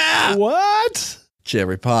 Yeah. What?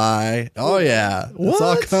 Cherry pie. Oh, yeah. That's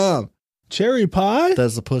all What? cum. Cherry pie?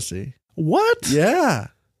 That's the pussy. What? Yeah.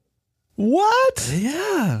 What?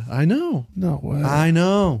 Yeah. I know. No way. I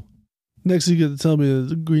know. Next you get to tell me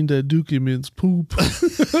that Green Day Dookie means poop.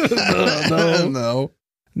 No. No.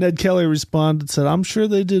 Ned Kelly responded, said, I'm sure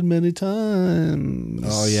they did many times.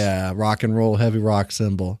 Oh, yeah. Rock and roll, heavy rock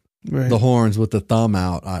symbol. Right. The horns with the thumb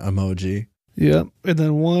out emoji. Yep. And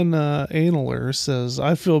then one analer says,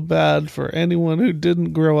 I feel bad for anyone who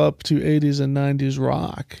didn't grow up to 80s and 90s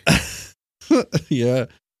rock. Yeah.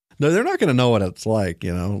 No, they're not going to know what it's like,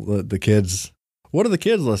 you know, the kids. What are the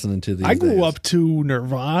kids listening to these I grew days? up to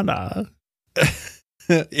Nirvana.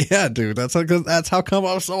 Yeah, dude. That's how come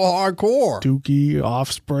I'm so hardcore. Dookie,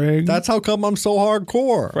 Offspring. That's how come I'm so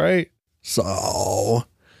hardcore. right. So,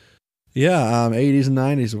 yeah, 80s and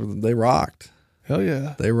 90s, they rocked. Hell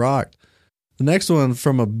yeah. They rocked. The next one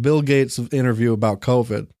from a Bill Gates interview about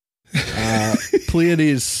COVID.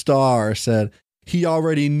 Pleiades Star said, he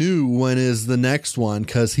already knew when is the next one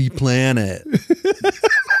because he planned it.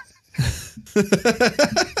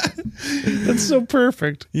 That's so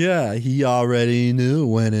perfect. Yeah, he already knew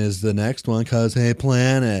when is the next one because he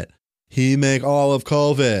planned it. He make all of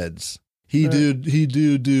COVIDs. He Right.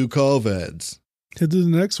 do COVIDs. He'll do the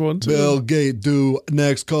next one, too. Bill Gates do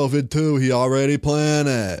next COVID too. He already planned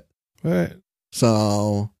it. Right.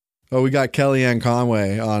 So, we got Kellyanne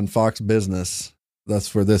Conway on Fox Business.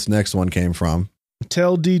 That's where this next one came from.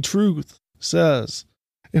 Tell D Truth says,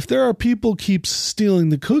 if there are people keeps stealing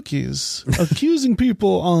the cookies, accusing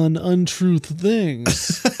people on untruth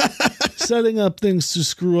things, setting up things to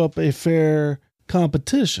screw up a fair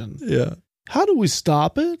competition, Yeah. how do we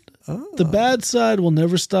stop it? The bad side will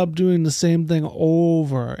never stop doing the same thing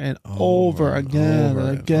over and over again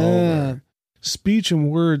and again. Speech and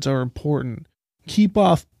words are important. Keep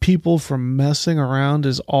off people from messing around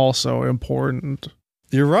is also important.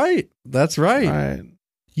 You're right. That's right. Right.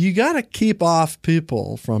 You got to keep off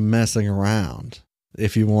people from messing around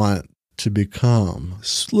if you want to become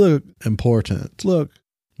Look, important.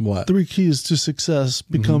 What? 3 keys to success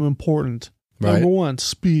become important. Right. Number 1,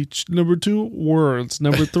 speech. Number 2, words.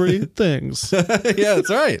 Number 3, things. Yeah, that's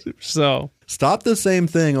right. So, Stop the same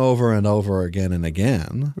thing over and over again and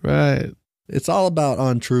again. right. It's all about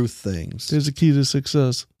untruth things. There's a key to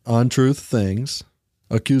success. Untruth things,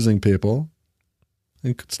 accusing people,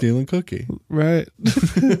 and stealing cookie. Right.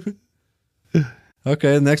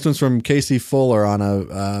 Okay, the next one's from Casey Fuller on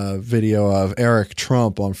a video of Eric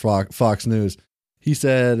Trump on Fox News. He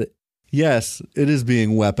said, yes, it is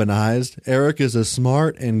being weaponized. Eric is a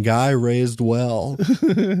smart and guy raised well.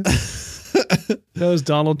 That was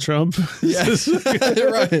Donald Trump. Yes,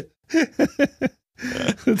 right.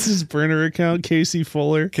 That's his burner account, Casey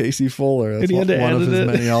Fuller. Casey Fuller. That's And he had to one of edit his it.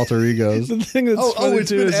 many alter egos. The thing that's Oh, funny it's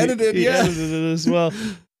too been is edited, he yeah. edited it as well.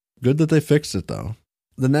 Good that they fixed it, though.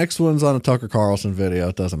 The next one's on a Tucker Carlson video.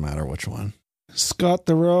 It doesn't matter which one. Scott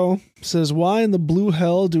Thoreau says, why in the blue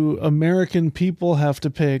hell do American people have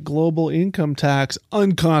to pay global income tax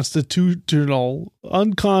unconstitutional?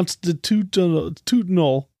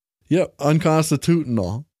 Unconstitutional. Yep,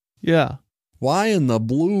 unconstitutional. Yeah. Why in the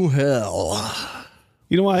blue hell?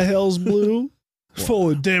 You know why hell's blue?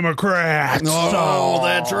 Full of Democrats. Oh,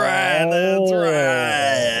 that's right. That's Oh.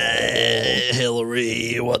 right.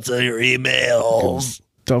 Hillary, what's in your emails?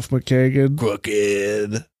 Duff McKagan.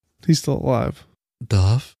 Crooked. He's still alive.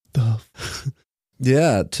 Duff? Duff.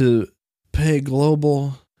 Yeah, to pay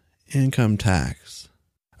global income tax.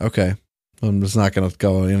 Okay. I'm just not going to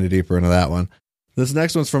go any deeper into that one. This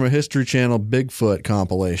next one's from a History Channel Bigfoot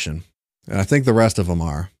compilation. And I think the rest of them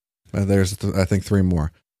are. There's, I think, 3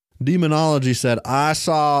 more. Demonology said, I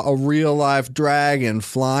saw a real-life dragon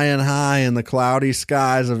flying high in the cloudy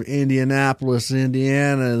skies of Indianapolis,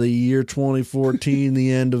 Indiana, the year 2014,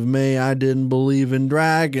 the end of May. I didn't believe in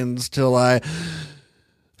dragons till I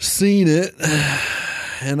seen it.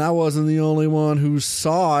 And I wasn't the only one who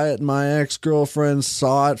saw it. My ex-girlfriend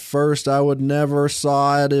saw it first. I would never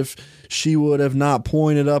saw it if she would have not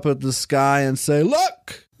pointed up at the sky and say,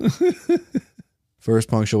 look! First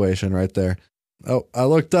punctuation right there. Oh, I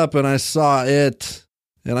looked up and I saw it.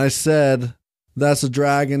 And I said, that's a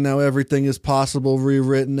dragon. Now everything is possible,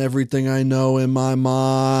 rewritten everything I know in my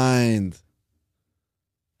mind.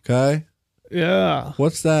 Okay? Yeah.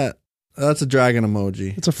 What's that? That's a dragon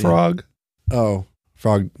emoji. It's a frog. Yeah. Oh,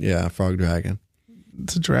 frog. Yeah, frog dragon.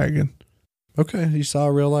 It's a dragon. Okay, you saw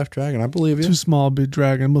a real life dragon. I believe you. Too small, big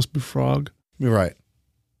dragon. It must be frog. You're right.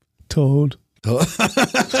 Toad.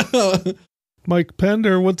 Mike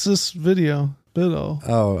Pender, what's this video?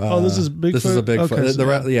 This is Bigfoot. This is a Bigfoot. Okay,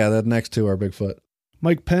 so the next two are Bigfoot.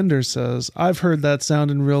 Mike Pender says, I've heard that sound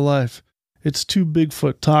in real life. It's two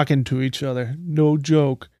Bigfoot talking to each other. No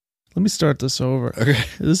joke. Let me start this over. Okay.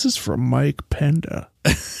 This is from Mike Pender.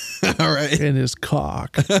 All right. And his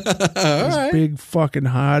cock. All his right. big fucking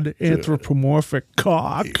hard anthropomorphic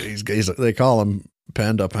cock. They call him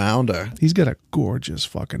Panda Pounder. He's got a gorgeous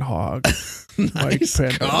fucking hog. Nice Mike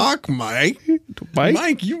Pender. cock, Mike.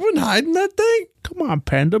 Mike, you been hiding that thing? come on,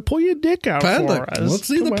 Panda, pull your dick out Panda, for us. let's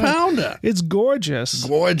see Come the on. pounder. It's gorgeous.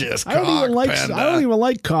 Gorgeous cock, I Panda. don't even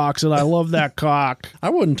like cocks, and I love that cock. I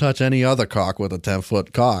wouldn't touch any other cock with a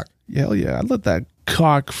 10-foot cock. Hell yeah, I'd let that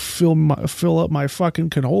cock fill up my fucking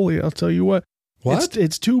cannoli. I'll tell you what. What?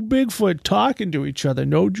 It's two Bigfoot talking to each other.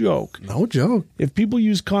 No joke. No joke. If people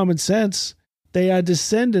use common sense, they are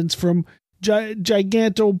descendants from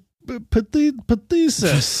Gigantopithecus.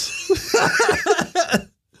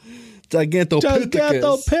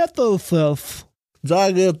 Gigantopithecus.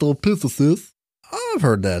 Gigantopithecus. I've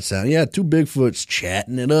heard that sound. Yeah, two Bigfoots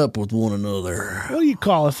chatting it up with one another. What do you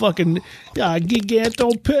call it? Fucking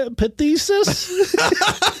Gigantopithecus?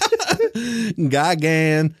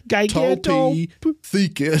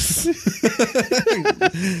 Gigantopithecus.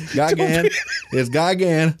 It's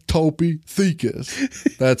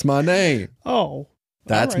Gigantopithecus. That's my name. Oh.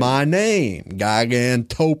 That's my name.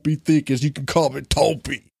 Gigantopithecus. You can call me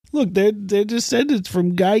Topi. Look, they're descendants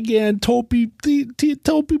from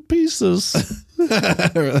Gigantopithecus.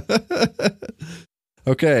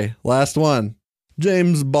 Okay, last one.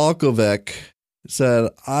 James Balkovec said,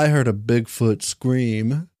 I heard a Bigfoot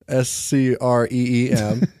scream,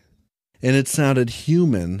 SCREEM, and it sounded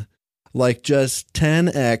human, like just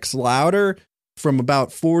 10x louder from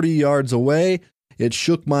about 40 yards away. It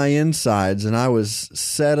shook my insides, and I was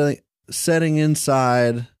setting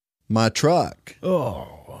inside my truck.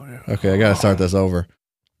 Oh. Okay, I got to start this over.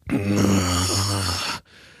 I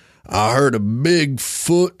heard a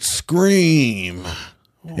Bigfoot scream,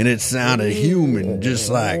 and it sounded human,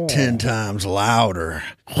 just like 10 times louder.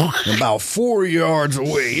 About 4 yards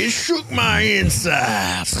away, it shook my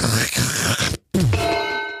insides.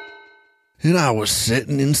 And I was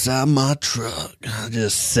sitting inside my truck,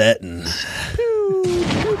 just sitting.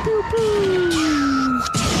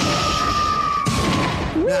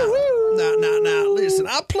 Now, listen,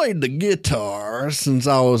 I played the guitar since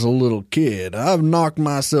I was a little kid. I've knocked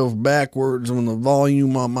myself backwards when the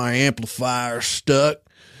volume on my amplifier stuck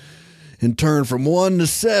and turned from 1 to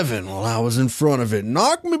 7 while I was in front of it.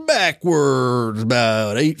 Knocked me backwards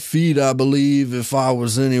about 8 feet, I believe. If I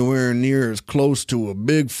was anywhere near as close to a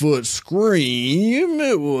Bigfoot scream,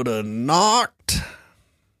 it would have knocked.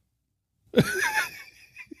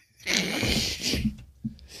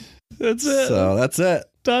 That's it. So that's it.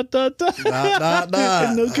 Dot, dot, dot.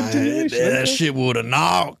 Dot. No continuation. That shit would have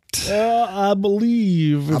knocked. I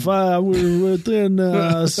believe if I were within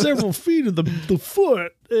several feet of the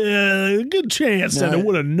foot, good chance that it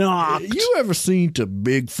would have knocked. You ever seen a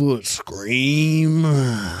Bigfoot scream?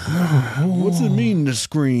 What's it mean to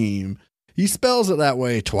scream? He spells it that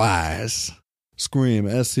way twice. Scream,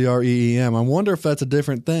 SCREEM. I wonder if that's a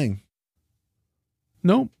different thing.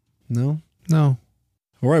 Nope. No? No.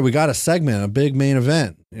 All right, we got a segment, a big main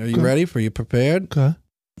event. Are you Okay. ready? Are you prepared? Okay.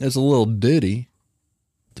 It's a little ditty.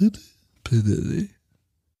 Ditty.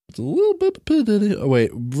 It's a little bit ditty. Oh,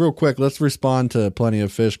 wait, real quick. Let's respond to Plenty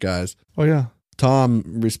of Fish, guys. Oh, yeah. Tom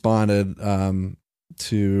responded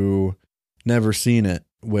to Never Seen It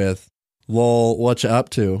with, lol, what you up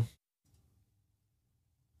to?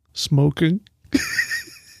 Smoking.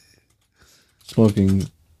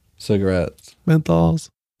 Smoking cigarettes.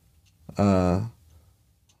 Menthols.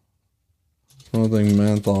 Smoking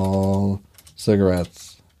menthol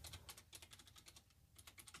cigarettes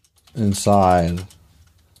inside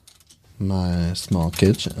my small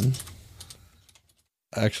kitchen.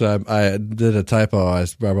 Actually, I did a typo. I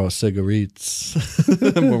wrote cigarettes.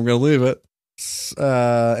 We're going to leave it.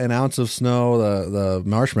 An ounce of snow, the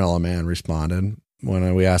Marshmallow Man responded.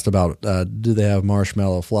 when we asked about do they have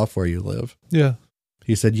marshmallow fluff where you live. Yeah.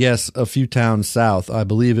 He said, yes, a few towns south. I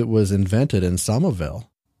believe it was invented in Somerville.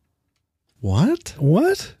 What?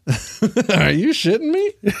 What? Are you shitting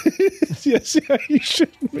me? Yes, yeah, you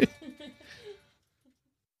shouldn't be.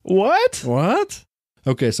 What? What?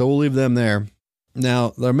 Okay, so we'll leave them there. Now,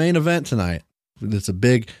 their main event tonight. It's a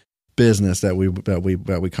big business that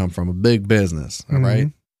we come from, a big business, all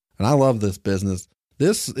right? And I love this business.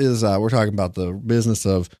 This is we're talking about the business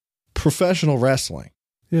of professional wrestling.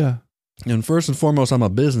 Yeah. And first and foremost, I'm a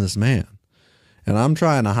businessman, and I'm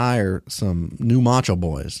trying to hire some new macho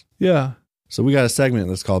boys. Yeah. So we got a segment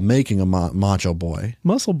that's called "Making a Macho Boy,"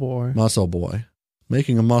 Muscle boy. muscle boy,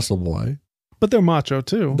 making a muscle boy. But they're macho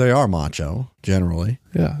too. They are macho generally.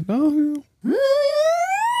 Yeah. No.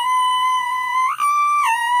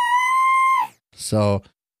 So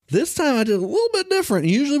this time I did a little bit different.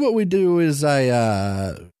 Usually what we do is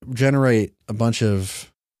I generate a bunch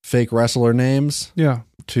of fake wrestler names Yeah.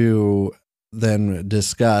 to then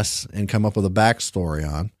discuss and come up with a backstory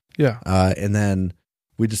on. Yeah. And then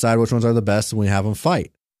we decide which ones are the best and we have them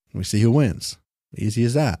fight. We see who wins. Easy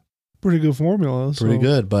as that. Pretty good formula. Pretty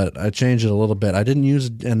good, but I changed it a little bit. I didn't use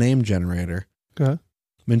a name generator. Okay.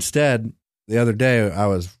 Instead, the other day I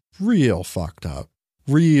was real fucked up,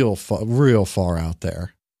 real far out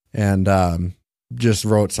there, and just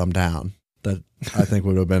wrote some down that I think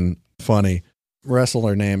would have been funny.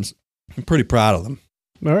 Wrestler names. I'm pretty proud of them.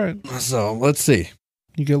 All right. So let's see.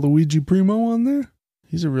 You get Luigi Primo on there?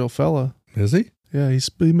 He's a real fella. Is he? Yeah,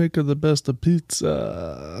 he making the best of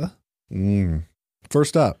pizza.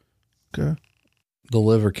 First up, Okay. the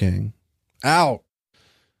Liver King. Out.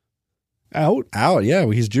 Out? Yeah,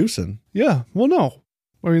 he's juicing. Yeah. Well, no.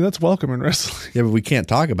 I mean, that's welcome in wrestling. Yeah, but we can't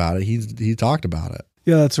talk about it. He talked about it.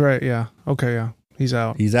 Yeah, that's right. Yeah. Okay, yeah. He's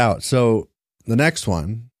out. He's out. So the next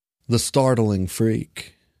one, the Startling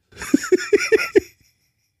Freak.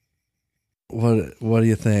 What do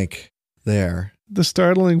you think there? The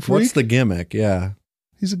startling freak? What's the gimmick? Yeah.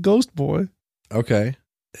 He's a ghost boy. Okay.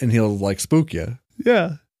 And he'll like spook you.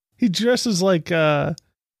 Yeah. He dresses like the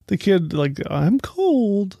kid, like, I'm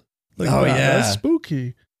cold. Like, Oh, wow, yeah. That's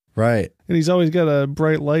spooky. Right. And he's always got a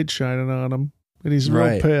bright light shining on him. And he's real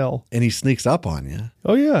Right. pale. And he sneaks up on you.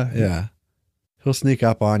 Oh, yeah. Yeah. He'll sneak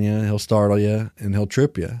up on you, he'll startle you, and he'll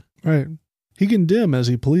trip you. Right. He can dim as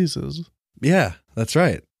he pleases. Yeah, that's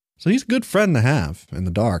right. So he's a good friend to have in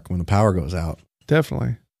the dark when the power goes out.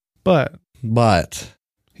 Definitely. But But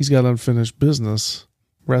he's got unfinished business,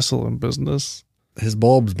 wrestling business. his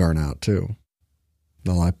bulbs burn out too.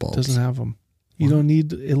 The light bulbs. Doesn't have them. You What? don't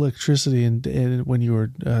need electricity when you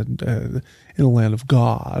were in the land of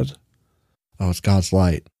God. Oh, it's God's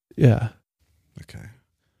light. Yeah.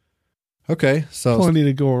 Okay. So Plenty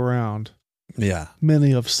to go around. yeah,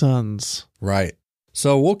 Many of sons. right.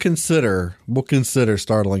 So we'll consider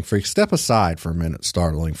Startling Freak. Step aside for a minute,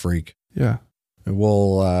 Startling Freak. Yeah. And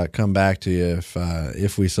we'll come back to you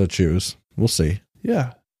if we so choose. We'll see.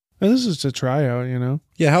 Yeah. And this is to try out, you know.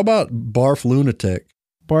 Yeah, how about Barf Lunatic?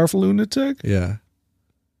 Barf lunatic? Yeah.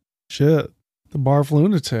 Shit. The barf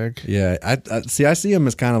lunatic. Yeah. I see him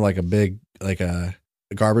as kind of like a big, like a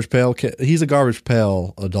garbage pail kid. He's a garbage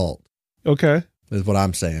pail adult, Okay. is what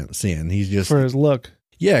I'm seeing. He's just, For his look.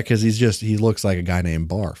 yeah, because he looks like a guy named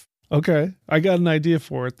Barf. Okay. I got an idea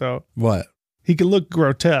for it, though. What? He can look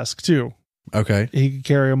grotesque, too. Okay. He can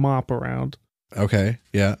carry a mop around. Okay.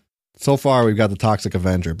 Yeah. So far, we've got the Toxic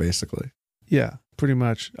Avenger, basically. Yeah, pretty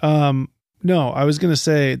much. No, I was going to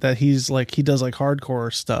say that he's like, he does like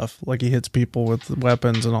hardcore stuff. Like he hits people with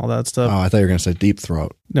weapons and all that stuff. Oh, I thought you were going to say Deep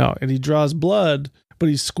Throat. No, and he draws blood, but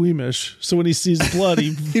he's squeamish. So when he sees blood,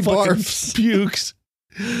 he, He fucking barfs. pukes.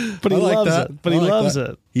 But he I like loves that. it. But I he like loves that.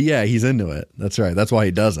 it. Yeah, he's into it. That's right. That's why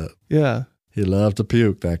he does it. Yeah. He loves to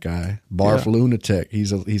puke, that guy. Barf Yeah. Lunatic.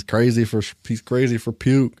 He's crazy for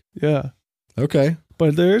puke. Yeah. Okay.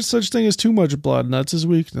 But there is such thing as too much blood, and that's his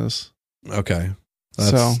weakness. Okay.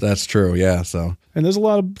 So- That's true. Yeah. So And there's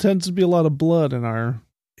tends to be a lot of blood in our,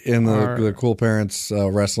 in Our- the Cool Parents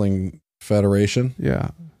Wrestling Federation. yeah.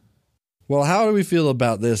 Well, how do we feel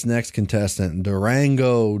about this next contestant,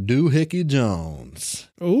 Durango Doohickey Jones?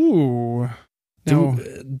 Ooh. Now,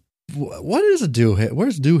 What is a doohickey?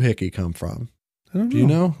 Where's doohickey come from? I don't know. Do you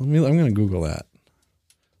know? I'm going to Google that.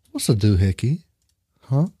 What's a doohickey?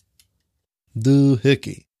 Huh?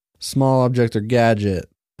 Doohickey. Small object or gadget.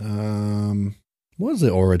 What is the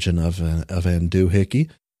origin of an doohickey?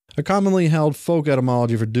 A commonly held folk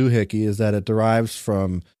etymology for doohickey is that it derives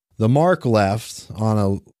from the mark left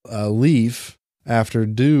on a leaf after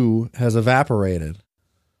dew has evaporated.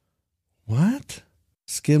 What?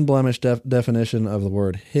 Skin blemish definition of the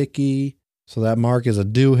word hickey. So that mark is a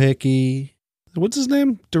doohickey. What's his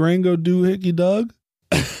name? Durango Doohickey Doug?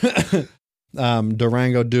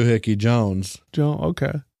 Durango Doohickey Jones. Joe.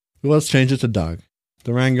 Okay. Let's change it to Doug.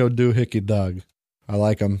 Durango Doohickey Doug. I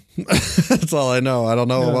like him. That's all I know. I don't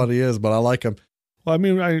know Yeah. what he is, but I like him. Well, I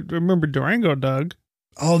mean, I remember Durango Doug.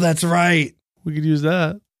 Oh, that's right. We could use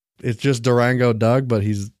that. It's just Durango Doug, but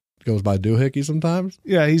he's goes by Doohickey sometimes.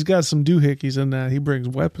 Yeah, he's got some doohickeys in that. He brings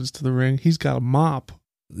weapons to the ring. He's got a mop.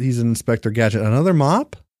 He's an Inspector Gadget. Another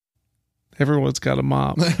mop? Everyone's got a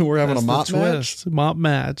mop. We're having That's a mop the match? twist. Mop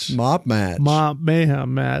match. Mop match. Mop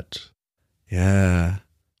mayhem match. Yeah.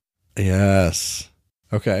 Yes.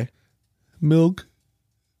 Okay. Milk.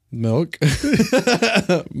 Milk.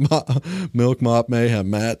 Milk mop mayhem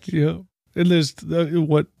match. Yeah. And there's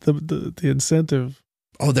the incentive.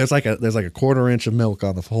 Oh, there's like a 1/4 inch of milk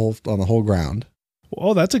on the whole ground.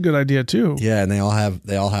 Oh, that's a good idea too. Yeah, and they all have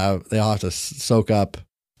to soak up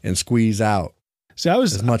and squeeze out See, I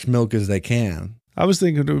was as much milk as they can.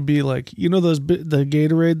 thinking it would be like, you know, the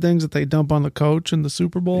Gatorade things that they dump on the coach in the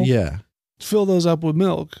Super Bowl. Yeah. Fill those up with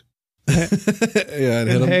milk Yeah, and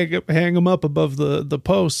hit 'em. hang them up above the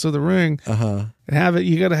posts of the ring. Uh-huh. And have it.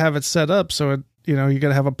 You got to have it set up so it. You know, you got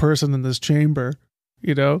to have a person in this chamber.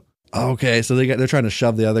 You know. Okay, so they're trying to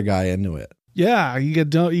shove the other guy into it. Yeah, you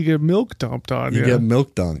get milk dumped on You you. get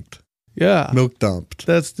milk dunked. Yeah, Milk dumped.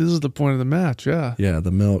 this is the point of the match. Yeah, Yeah,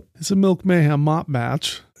 the milk. it's a milk mayhem mop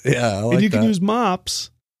match, Yeah, I like and you that. can use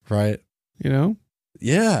mops. Right. You know,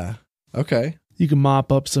 Yeah. Okay. you can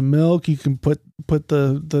mop up some milk. You can put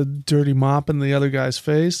the dirty mop in the other guy's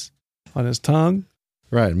face, on his tongue.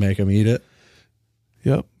 Right. Make him eat it.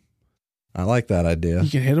 Yep. I like that idea. You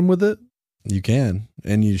can hit him with it. You can,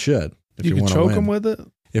 and you should. If You can want to choke win. him with it.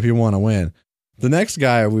 If you want to win. The next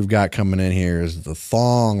guy we've got coming in here is the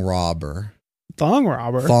thong robber. Thong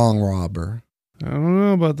robber. Thong robber. I don't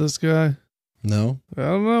know about this guy. No? I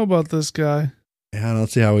don't know about this guy. Yeah, I don't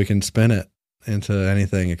see how we can spin it into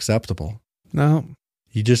anything acceptable. No,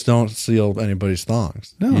 You just don't steal anybody's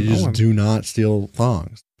thongs. No, you no just one. do not steal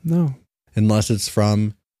thongs. no. Unless it's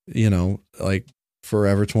from, like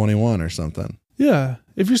Forever 21 or something. Yeah,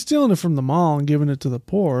 if you're stealing it from the mall and giving it to the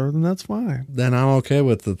poor, then that's fine. Then I'm okay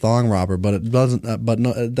with the thong robber, but it doesn't.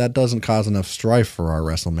 That doesn't cause enough strife for our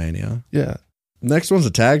WrestleMania. Yeah. Next one's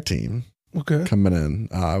a tag team Okay. coming in.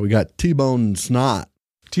 We got T-Bone and Snot.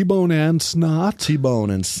 T-Bone and Snot. T-Bone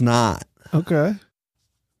and Snot. Okay.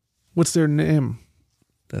 What's their name?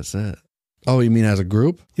 That's it. Oh, you mean as a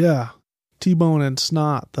group? Yeah. T-Bone and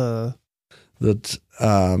Snot.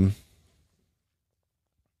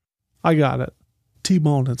 I got it.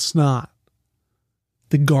 T-Bone and Snot.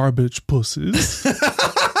 The garbage pussies.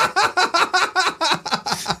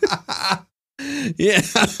 Yeah.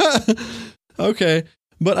 Okay.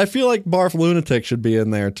 But I feel like Barf Lunatic should be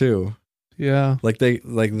in there too. Yeah.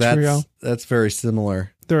 Trio. That's very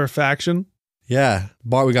similar. They're a faction. Yeah.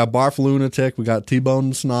 We got Barf Lunatic, we got T-Bone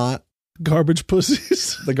and Snot, Garbage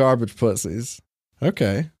pussies. the garbage pussies.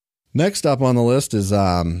 Okay. Next up on the list is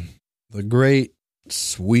the Great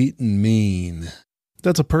Sweet and Mean.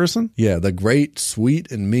 That's a person? Yeah, the Great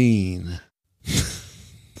Sweet and Mean.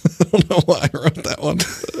 I don't know why I wrote that one.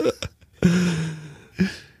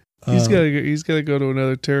 He's got to go to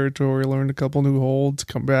another territory, learn a couple new holds,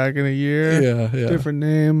 come back in a year. Yeah. Different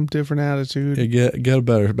name, different attitude. Yeah, get a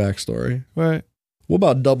better backstory. Right. What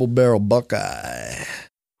about Double Barrel Buckeye?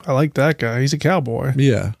 I like that guy. He's a cowboy,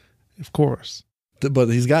 Yeah, of course. but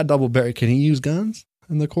he's got double barrel. Can he use guns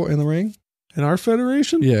in the ring? In our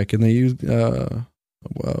federation? Yeah, can they use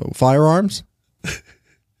firearms?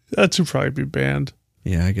 That should probably be banned.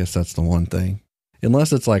 Yeah, I guess that's the one thing.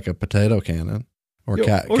 Unless it's like a potato cannon or Or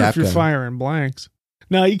cap if you're gun. firing blanks.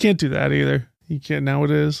 No, you can't do that either. You can't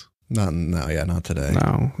nowadays. Not today.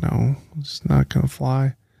 No. It's not going to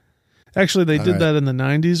fly. Actually, they All did right. that in the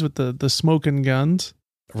 90s with the smoking guns.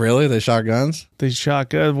 Really? They shot guns? They shot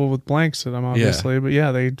guns with blanks in them, obviously. But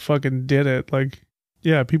yeah, they fucking did it. Like,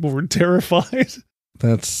 yeah, people were terrified.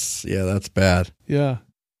 That's bad. Yeah.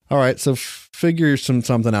 All right, so figure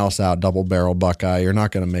something else out, Double Barrel Buckeye. You're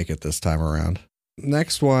not going to make it this time around.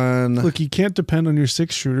 Next one. Look, you can't depend on your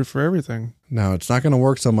 6-shooter for everything. No, it's not going to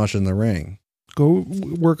work so much in the ring. Go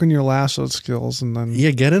work on your lasso skills and then,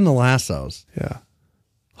 Yeah, get into lassos. yeah.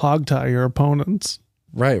 Hog tie your opponents.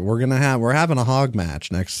 Right, we're having a hog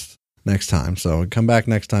match next time. So come back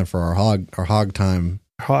next time for our hog time.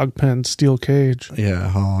 Hog pen, steel cage. Yeah,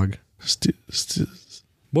 hog.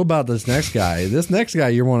 What about this next guy? This next guy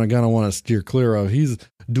you're gonna want to steer clear of. He's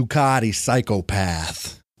Ducati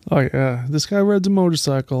Psychopath. Oh, yeah. This guy rides a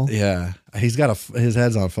motorcycle. Yeah, he's got his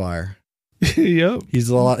head's on fire. Yep. He's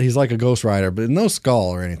like a Ghost Rider, but no skull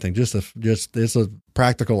or anything. Just it's a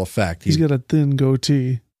practical effect. He's got a thin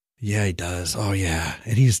goatee. Yeah, he does. Oh yeah,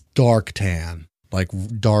 and he's dark tan, like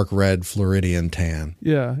dark red Floridian tan.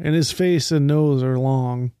 Yeah, and his face and nose are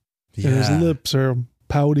long. Yeah, And his lips are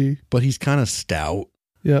pouty. but he's kind of stout.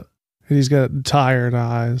 Yep. And he's got tired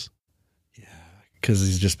eyes. Because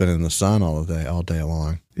he's just been in the sun all day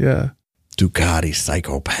long. Yeah. Ducati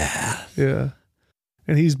psychopath. Yeah.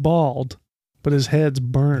 And he's bald, but his head's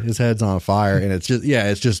burnt. His head's on fire, and it's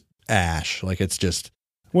just ash. Like it's just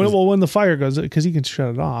When the fire goes, because he can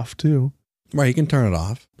shut it off too. right. He can turn it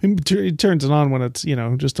off, He turns it on when it's,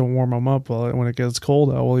 just to warm him up when it gets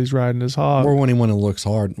cold out while he's riding his hog. or when he wants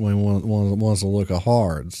to look at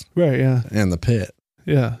hards Right, yeah. in the pit.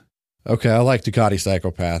 Yeah. Okay, I like Ducati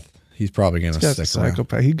psychopath. He's probably gonna He's got stick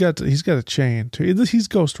psychopath. He's got a chain too. He's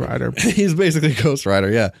Ghost Rider. around. He's basically Ghost Rider.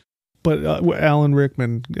 Yeah. But Alan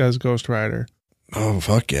Rickman as Ghost Rider. Oh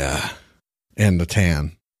fuck yeah! And the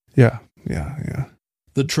tan. Yeah. Yeah.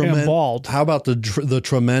 The And tremendous. bald. How about the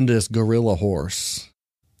tremendous gorilla horse?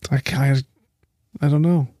 I don't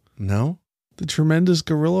know. No. The tremendous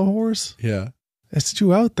gorilla horse? Yeah. It's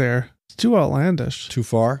too out there. It's too outlandish. Too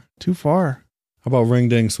far. Too far. How about Ring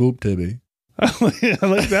Ding Swoop Tibby? I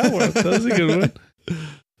like that one. That's a good one.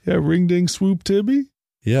 Yeah, Ring Ding Swoop Tibby.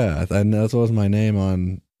 Yeah, that was my name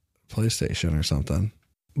on PlayStation or something.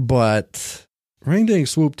 But Ring Ding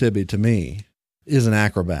Swoop Tibby to me is an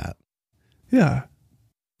acrobat. Yeah.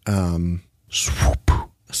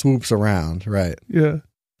 Swoops around, right? Yeah.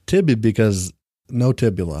 Tibby because no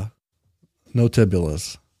tibulas.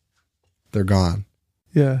 They're gone.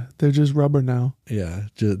 Yeah. They're just rubber now. Yeah,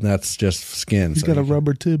 that's just skin. He's so got a he can-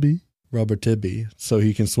 rubber tibby. rubber tibby, so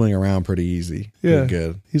he can swing around pretty easy. Yeah.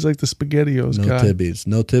 Good. He's like the SpaghettiOs No guy. tibbies.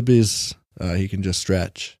 No tibbies. He can just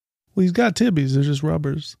stretch. Well, he's got tibbies. They're just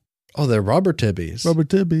rubbers. Oh, they're rubber tibbies. Rubber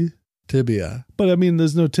tibby. Tibia. But I mean,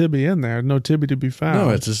 there's no tibby in there. No tibby to be found. No,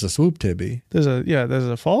 it's just a swoop tibby. There's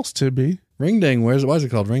a false tibby. Ring Ding. Why is it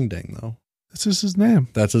called Ring Ding though? That's just his name.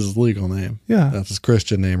 That's his legal name. Yeah. That's his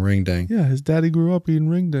Christian name, Ring Ding. Yeah. His daddy grew up eating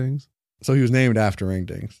ring dings. So he was named after Ring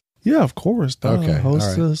Dings. Yeah, of course. Duh. Okay,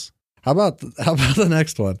 Hostess. How about the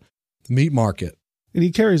next one? Meat Market. And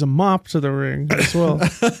he carries a mop to the ring as well.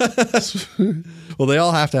 Well, they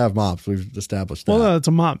all have to have mops. We've established that. Well, no, it's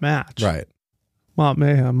a mop match. Right. Mop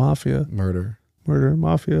mayhem, mafia, Murder. murder,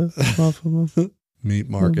 mafia, mafia. Meat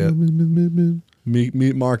Market.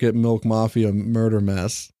 Meat Market Milk Mafia Murder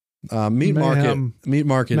Mess. Meat Mayhem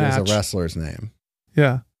Market is match. a wrestler's name.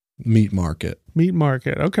 Yeah. Meat Market. Meat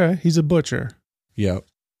market. Okay. He's a butcher. Yep.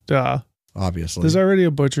 Duh. Obviously. There's already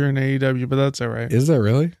a butcher in AEW, but that's all right. Is there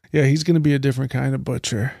really? Yeah, he's going to be a different kind of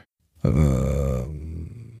butcher.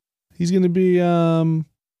 He's going to be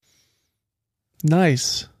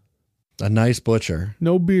nice. A nice butcher.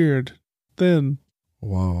 No beard. Thin.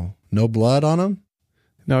 Whoa. No blood on him?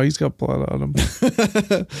 No, he's got blood on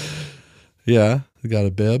him. Yeah. He got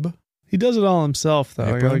a bib. He does it all himself,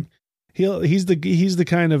 though. Apron? Like he's the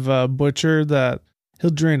kind of butcher that he'll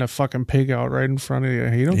drain a fucking pig out right in front of you.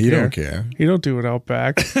 He don't care. He don't do it out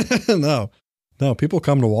back. No. People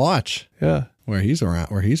come to watch Yeah. where he's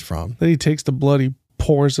from. Then he takes the blood, he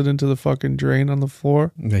pours it into the fucking drain on the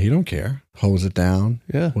floor. Yeah, he don't care. Hose it down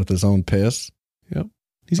Yeah. with his own piss. Yep.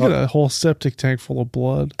 He's got a whole septic tank full of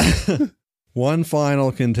blood. One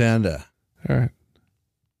final contender. All right.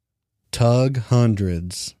 Tug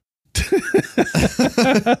Hundreds.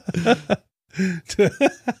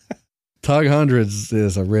 Tug Hundreds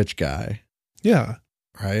is a rich guy, Yeah.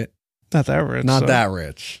 right? Not that rich. Not so- that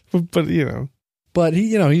rich. But you know. But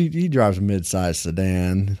he drives a mid-sized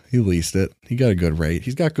sedan. He leased it. He got a good rate.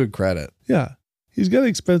 He's got good credit. Yeah. He's got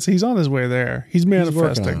expensive. He's on his way there. He's He's working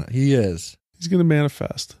manifesting. on it. He is. He's going to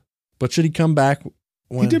manifest. But should he come back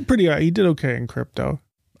when He did okay in crypto.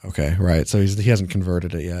 Okay, right. So he hasn't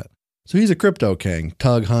converted it yet. So he's a crypto king,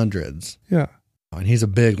 Tug Hundreds. Yeah. And he's a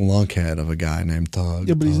big lunkhead of a guy named Tug.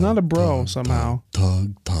 Yeah, but he's Tug, not a bro Tug, somehow.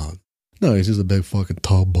 Tug. No, he's just a big fucking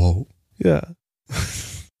tugboat. Yeah.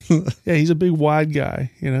 Yeah, he's a big wide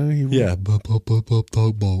guy, you know. Yeah,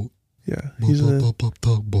 tugboat. Yeah.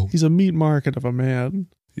 Tugboat. He's a meat market of a man.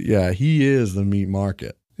 Yeah, he is the meat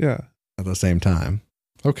market Yeah. at the same time.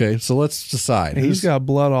 Okay, so let's decide. And he's got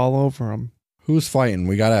blood all over him. Who's fighting?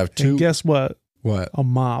 We got to have two. And guess what? What? A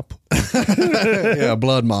mop. Yeah,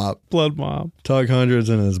 blood mop. Blood mop. Tug Hundreds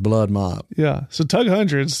and his blood mop. Yeah. So Tug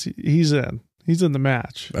Hundreds, he's in. He's in the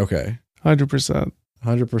match. Okay. 100%.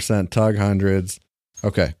 100% Tug Hundreds.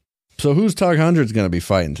 Okay. So who's Tug Hundreds going to be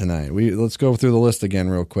fighting tonight? Let's go through the list again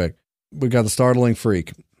real quick. We got the Startling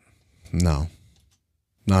Freak. No.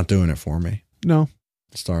 Not doing it for me. No.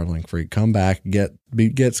 Startling Freak. Come back, get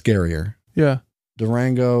scarier. Yeah.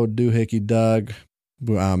 Durango, Doohickey Doug.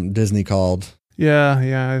 Disney called.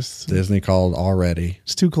 Yeah. Disney called already.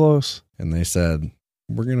 It's too close. And they said,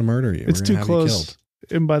 we're going to murder you. It's we're too gonna have close. You killed.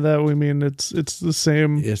 And by that we mean it's the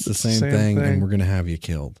same. It's the same thing, and we're going to have you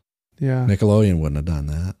killed. Yeah. Nickelodeon wouldn't have done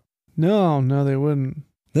that. No, they wouldn't.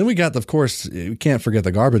 Then we got, of course, you can't forget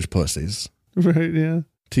the Garbage Pussies. Right, yeah.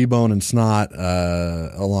 T-Bone and Snot,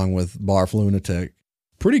 along with Barf Lunatic.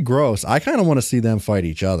 Pretty gross. I kind of want to see them fight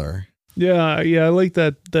each other. Yeah, I like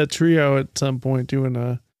that trio at some point doing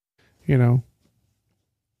a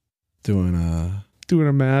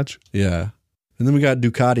match. Yeah. And then we got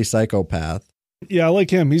Ducati Psychopath. Yeah, I like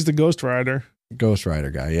him. He's the Ghost Rider. Ghost Rider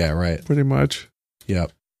guy. Yeah, right. Pretty much.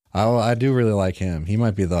 Yep. I do really like him. He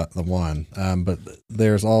might be the one. But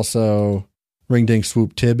there's also Ring Ding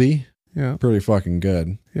Swoop Tibby. Yeah. Pretty fucking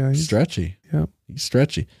good. Yeah. He's stretchy. Yep. He's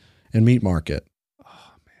stretchy. And Meat Market.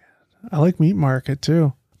 Oh, man. I like Meat Market,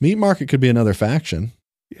 too. Meat Market could be another faction.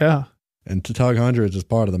 Yeah. And Tug Hundreds is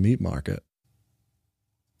part of the Meat Market.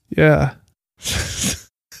 Yeah.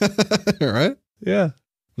 Right? Yeah.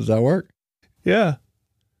 Does that work? Yeah.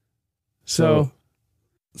 So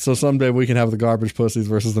someday we can have the Garbage Pussies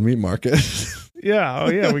versus the Meat Market. Yeah. Oh,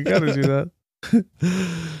 yeah. We got to do that.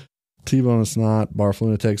 T-Bone and Snot, Barf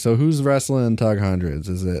Lunatic. So who's wrestling Tug Hundreds?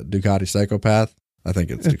 Is it Ducati Psychopath? I think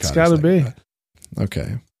it's Ducati. It's got to be.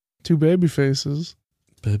 Okay. Two baby faces.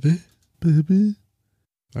 Baby.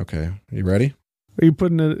 Okay. You ready? Are you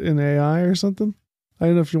putting it in AI or something? I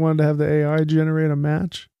don't know if you wanted to have the AI generate a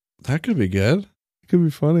match. That could be good. It could be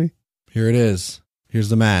funny. Here it is. Here's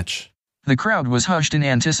the match. The crowd was hushed in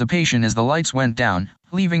anticipation as the lights went down,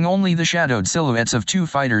 leaving only the shadowed silhouettes of two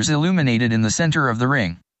fighters illuminated in the center of the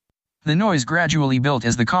ring. The noise gradually built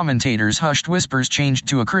as the commentators' hushed whispers changed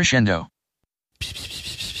to a crescendo.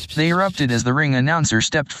 They erupted as the ring announcer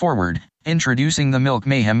stepped forward, introducing the Milk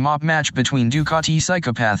Mayhem mop match between Ducati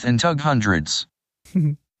Psychopath and Tug Hundreds.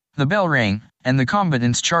 The bell rang, and the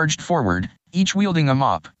combatants charged forward, each wielding a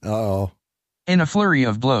mop. Uh-oh. In a flurry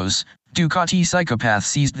of blows, Ducati Psychopath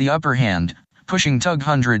seized the upper hand, pushing Tug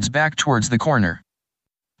Hundreds back towards the corner.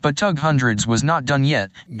 But Tug Hundreds was not done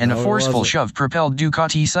yet, and a forceful shove propelled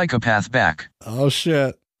Ducati Psychopath back. Oh,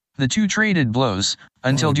 shit. The two traded blows,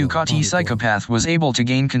 until Ducati Psychopath was able to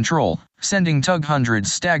gain control, sending Tug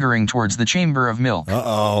Hundreds staggering towards the Chamber of Milk.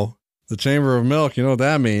 Uh-oh. The Chamber of Milk, you know what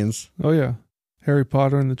that means. Oh, yeah. Harry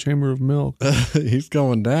Potter and the Chamber of Milk. He's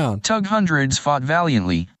going down. Tug Hundreds fought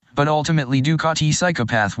valiantly, but ultimately Ducati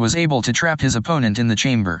Psychopath was able to trap his opponent in the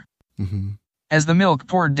chamber. Mm-hmm. As the milk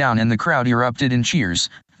poured down and the crowd erupted in cheers,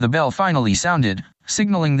 the bell finally sounded,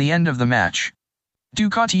 signaling the end of the match.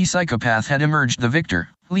 Ducati Psychopath had emerged the victor,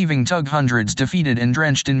 leaving Tug Hundreds defeated and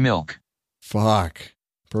drenched in milk. Fuck.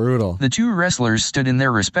 Brutal. The two wrestlers stood in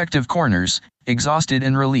their respective corners, exhausted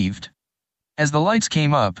and relieved. As the lights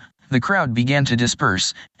came up, the crowd began to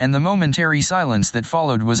disperse, and the momentary silence that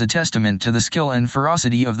followed was a testament to the skill and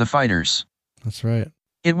ferocity of the fighters. That's right.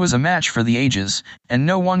 It was a match for the ages, and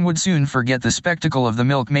no one would soon forget the spectacle of the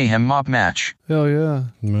Milk Mayhem mop match. Hell yeah.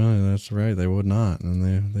 No, that's right. They would not,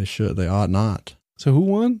 and they should. They ought not. So who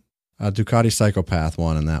won? Ducati Psychopath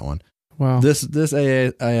won in that one. Wow. This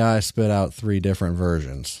AI spit out 3 different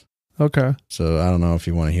versions. Okay. So I don't know if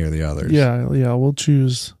you want to hear the others. Yeah, we'll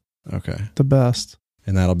choose Okay. the best.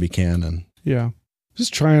 And that'll be canon. Yeah.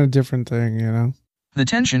 Just trying a different thing, you know? The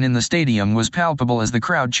tension in the stadium was palpable as the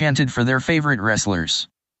crowd chanted for their favorite wrestlers.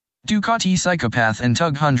 Ducati Psychopath and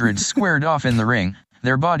Tug Hundreds squared off in the ring,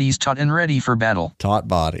 their bodies taut and ready for battle. Taut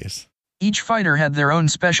bodies. Each fighter had their own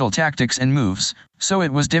special tactics and moves, so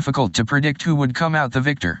it was difficult to predict who would come out the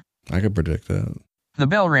victor. I could predict that. The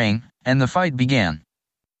bell rang, and the fight began.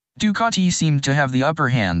 Ducati seemed to have the upper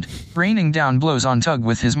hand, raining down blows on Tug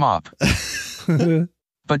with his mop.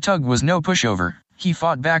 But Tug was no pushover. He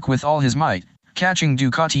fought back with all his might, catching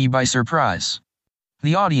Ducati by surprise.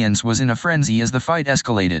 The audience was in a frenzy as the fight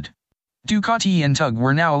escalated. Ducati and Tug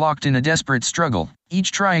were now locked in a desperate struggle,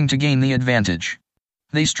 each trying to gain the advantage.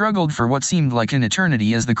 They struggled for what seemed like an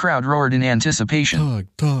eternity as the crowd roared in anticipation.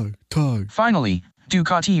 Tug. Finally,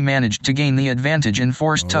 Ducati managed to gain the advantage and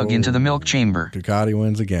forced Tug into the milk chamber. Ducati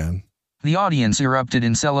wins again. The audience erupted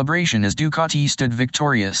in celebration as Ducati stood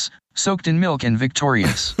victorious, soaked in milk and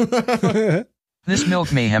victorious. This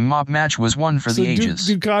Milk Mayhem mop match was one for the ages.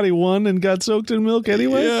 Ducati won and got soaked in milk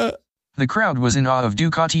anyway? Yeah. The crowd was in awe of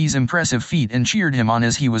Ducati's impressive feat and cheered him on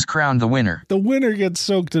as he was crowned the winner. The winner gets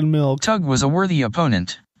soaked in milk. Tug was a worthy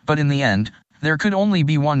opponent, but in the end, there could only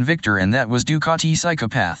be one victor, and that was Ducati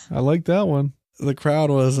Psychopath. I like that one. The crowd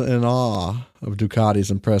was in awe of Ducati's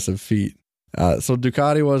impressive feat. So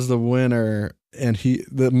Ducati was the winner, And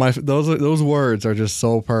those words are just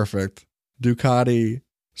so perfect. Ducati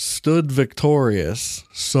stood victorious,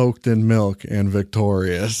 soaked in milk and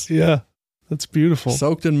victorious. Yeah, that's beautiful.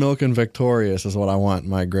 Soaked in milk and victorious is what I want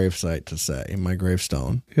my gravesite to say, my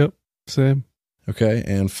gravestone. Yep, same. Okay,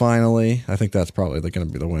 and finally, I think that's probably going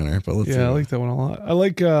to be the winner. But let's see. I like that one a lot. I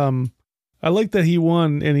like that he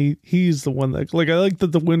won, and he's the one that, like, I like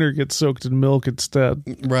that the winner gets soaked in milk instead.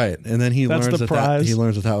 Right, and then he That's learns the prize. he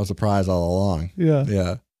learns that was the prize all along. Yeah,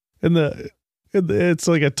 Yeah. and it's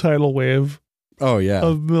like a tidal wave Oh yeah.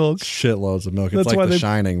 of milk. Shitloads of milk. That's It's why like The they-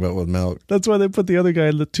 Shining, but with milk. That's why they put the other guy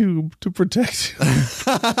in the tube to protect him.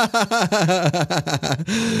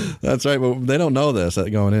 That's right, but they don't know this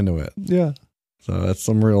going into it. Yeah. So that's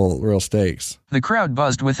some real stakes. The crowd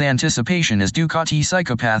buzzed with anticipation as Ducati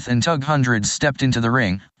Psychopath and Tug Hundreds stepped into the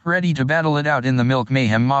ring, ready to battle it out in the Milk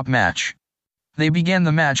Mayhem mop match. They began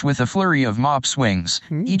the match with a flurry of mop swings,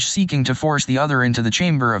 each seeking to force the other into the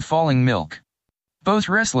chamber of falling milk. Both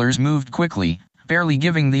wrestlers moved quickly, barely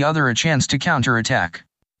giving the other a chance to counterattack.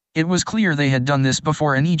 It was clear they had done this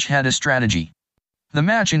before and each had a strategy. The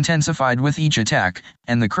match intensified with each attack,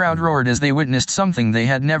 and the crowd roared as they witnessed something they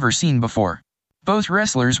had never seen before. Both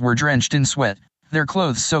wrestlers were drenched in sweat, their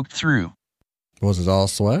clothes soaked through. Was it all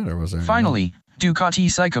sweat or was there? Finally, Ducati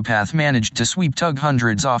Psychopath managed to sweep Tug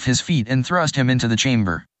Hundreds off his feet and thrust him into the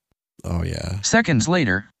chamber. Oh yeah. Seconds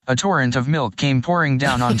later, a torrent of milk came pouring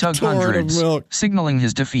down on Tug Torrent of Hundreds, milk. signaling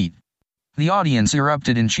his defeat. The audience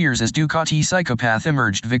erupted in cheers as Ducati Psychopath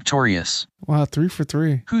emerged victorious. Wow, 3 for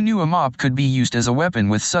 3. Who knew a mop could be used as a weapon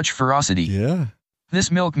with such ferocity? Yeah. This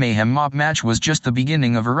Milk Mayhem mop match was just the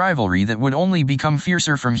beginning of a rivalry that would only become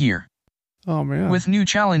fiercer from here. Oh man. With new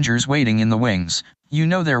challengers waiting in the wings, you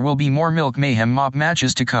know there will be more Milk Mayhem mop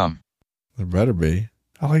matches to come. There better be.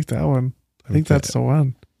 I like that one. I think Okay. that's the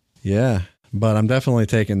one. Yeah. But I'm definitely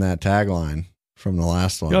taking that tagline from the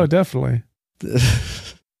last one. Oh, definitely.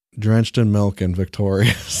 Drenched in milk and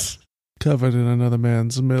victorious. Covered in another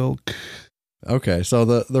man's milk. Okay, so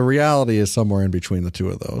the reality is somewhere in between the two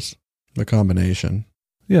of those. The combination.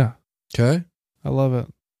 Yeah, Okay? I love it.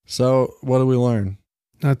 So what did we learn?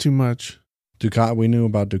 Not too much. We knew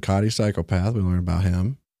about Ducati Psychopath. We learned about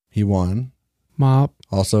him. He won. Mop.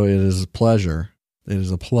 Also, it is a pleasure. It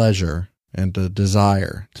is a pleasure and a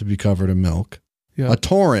desire to be covered in milk. Yeah. A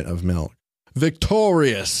torrent of milk.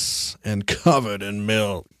 Victorious and covered in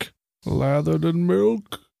milk. Lathered in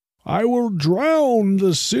milk. I will drown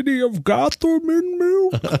the city of Gotham in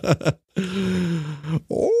milk.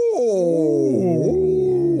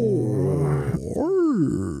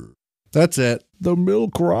 Oh. That's it. The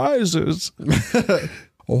milk rises. A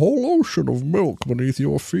whole ocean of milk beneath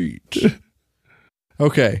your feet.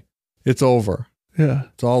 Okay, it's over. Yeah.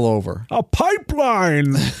 It's all over. A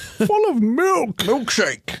pipeline full of milk.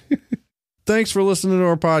 Milkshake. Thanks for listening to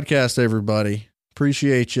our podcast, everybody.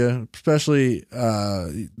 Appreciate you, especially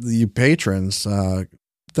you patrons.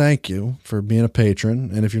 Thank you for being a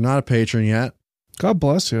patron. And if you're not a patron yet, God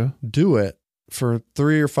bless you. do it for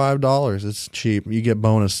 $3 or $5. It's cheap. You get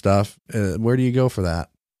bonus stuff. Where do you go for that?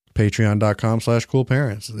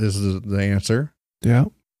 Patreon.com/coolparents is the answer. Yeah.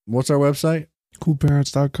 What's our website?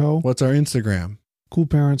 Coolparents.co. What's our Instagram? Cool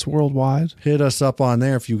Parents Worldwide. Hit us up on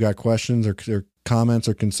there if you got questions or comments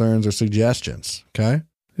or concerns or suggestions. Okay?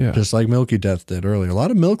 Yeah. Just like Milky Death did earlier. A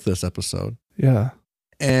lot of milk this episode. Yeah.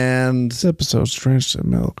 And This episode's drenched in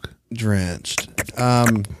milk. drenched.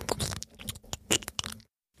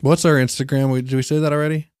 What's our Instagram? Did we say that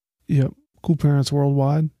already? Yep. Cool Parents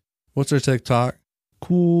Worldwide. What's our TikTok?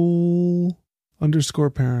 Cool_parents.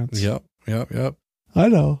 Yep. I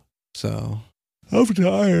know. So, I'm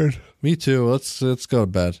tired. me too. Let's go to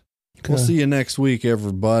bed. We'll Okay. see you next week,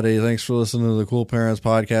 everybody. Thanks for listening to the Cool Parents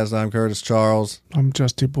Podcast. I'm Curtis Charles. I'm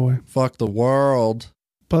Justy Boy. Fuck the world.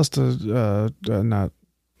 Busted,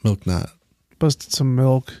 Milk Nut. busted some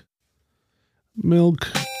milk. Milk.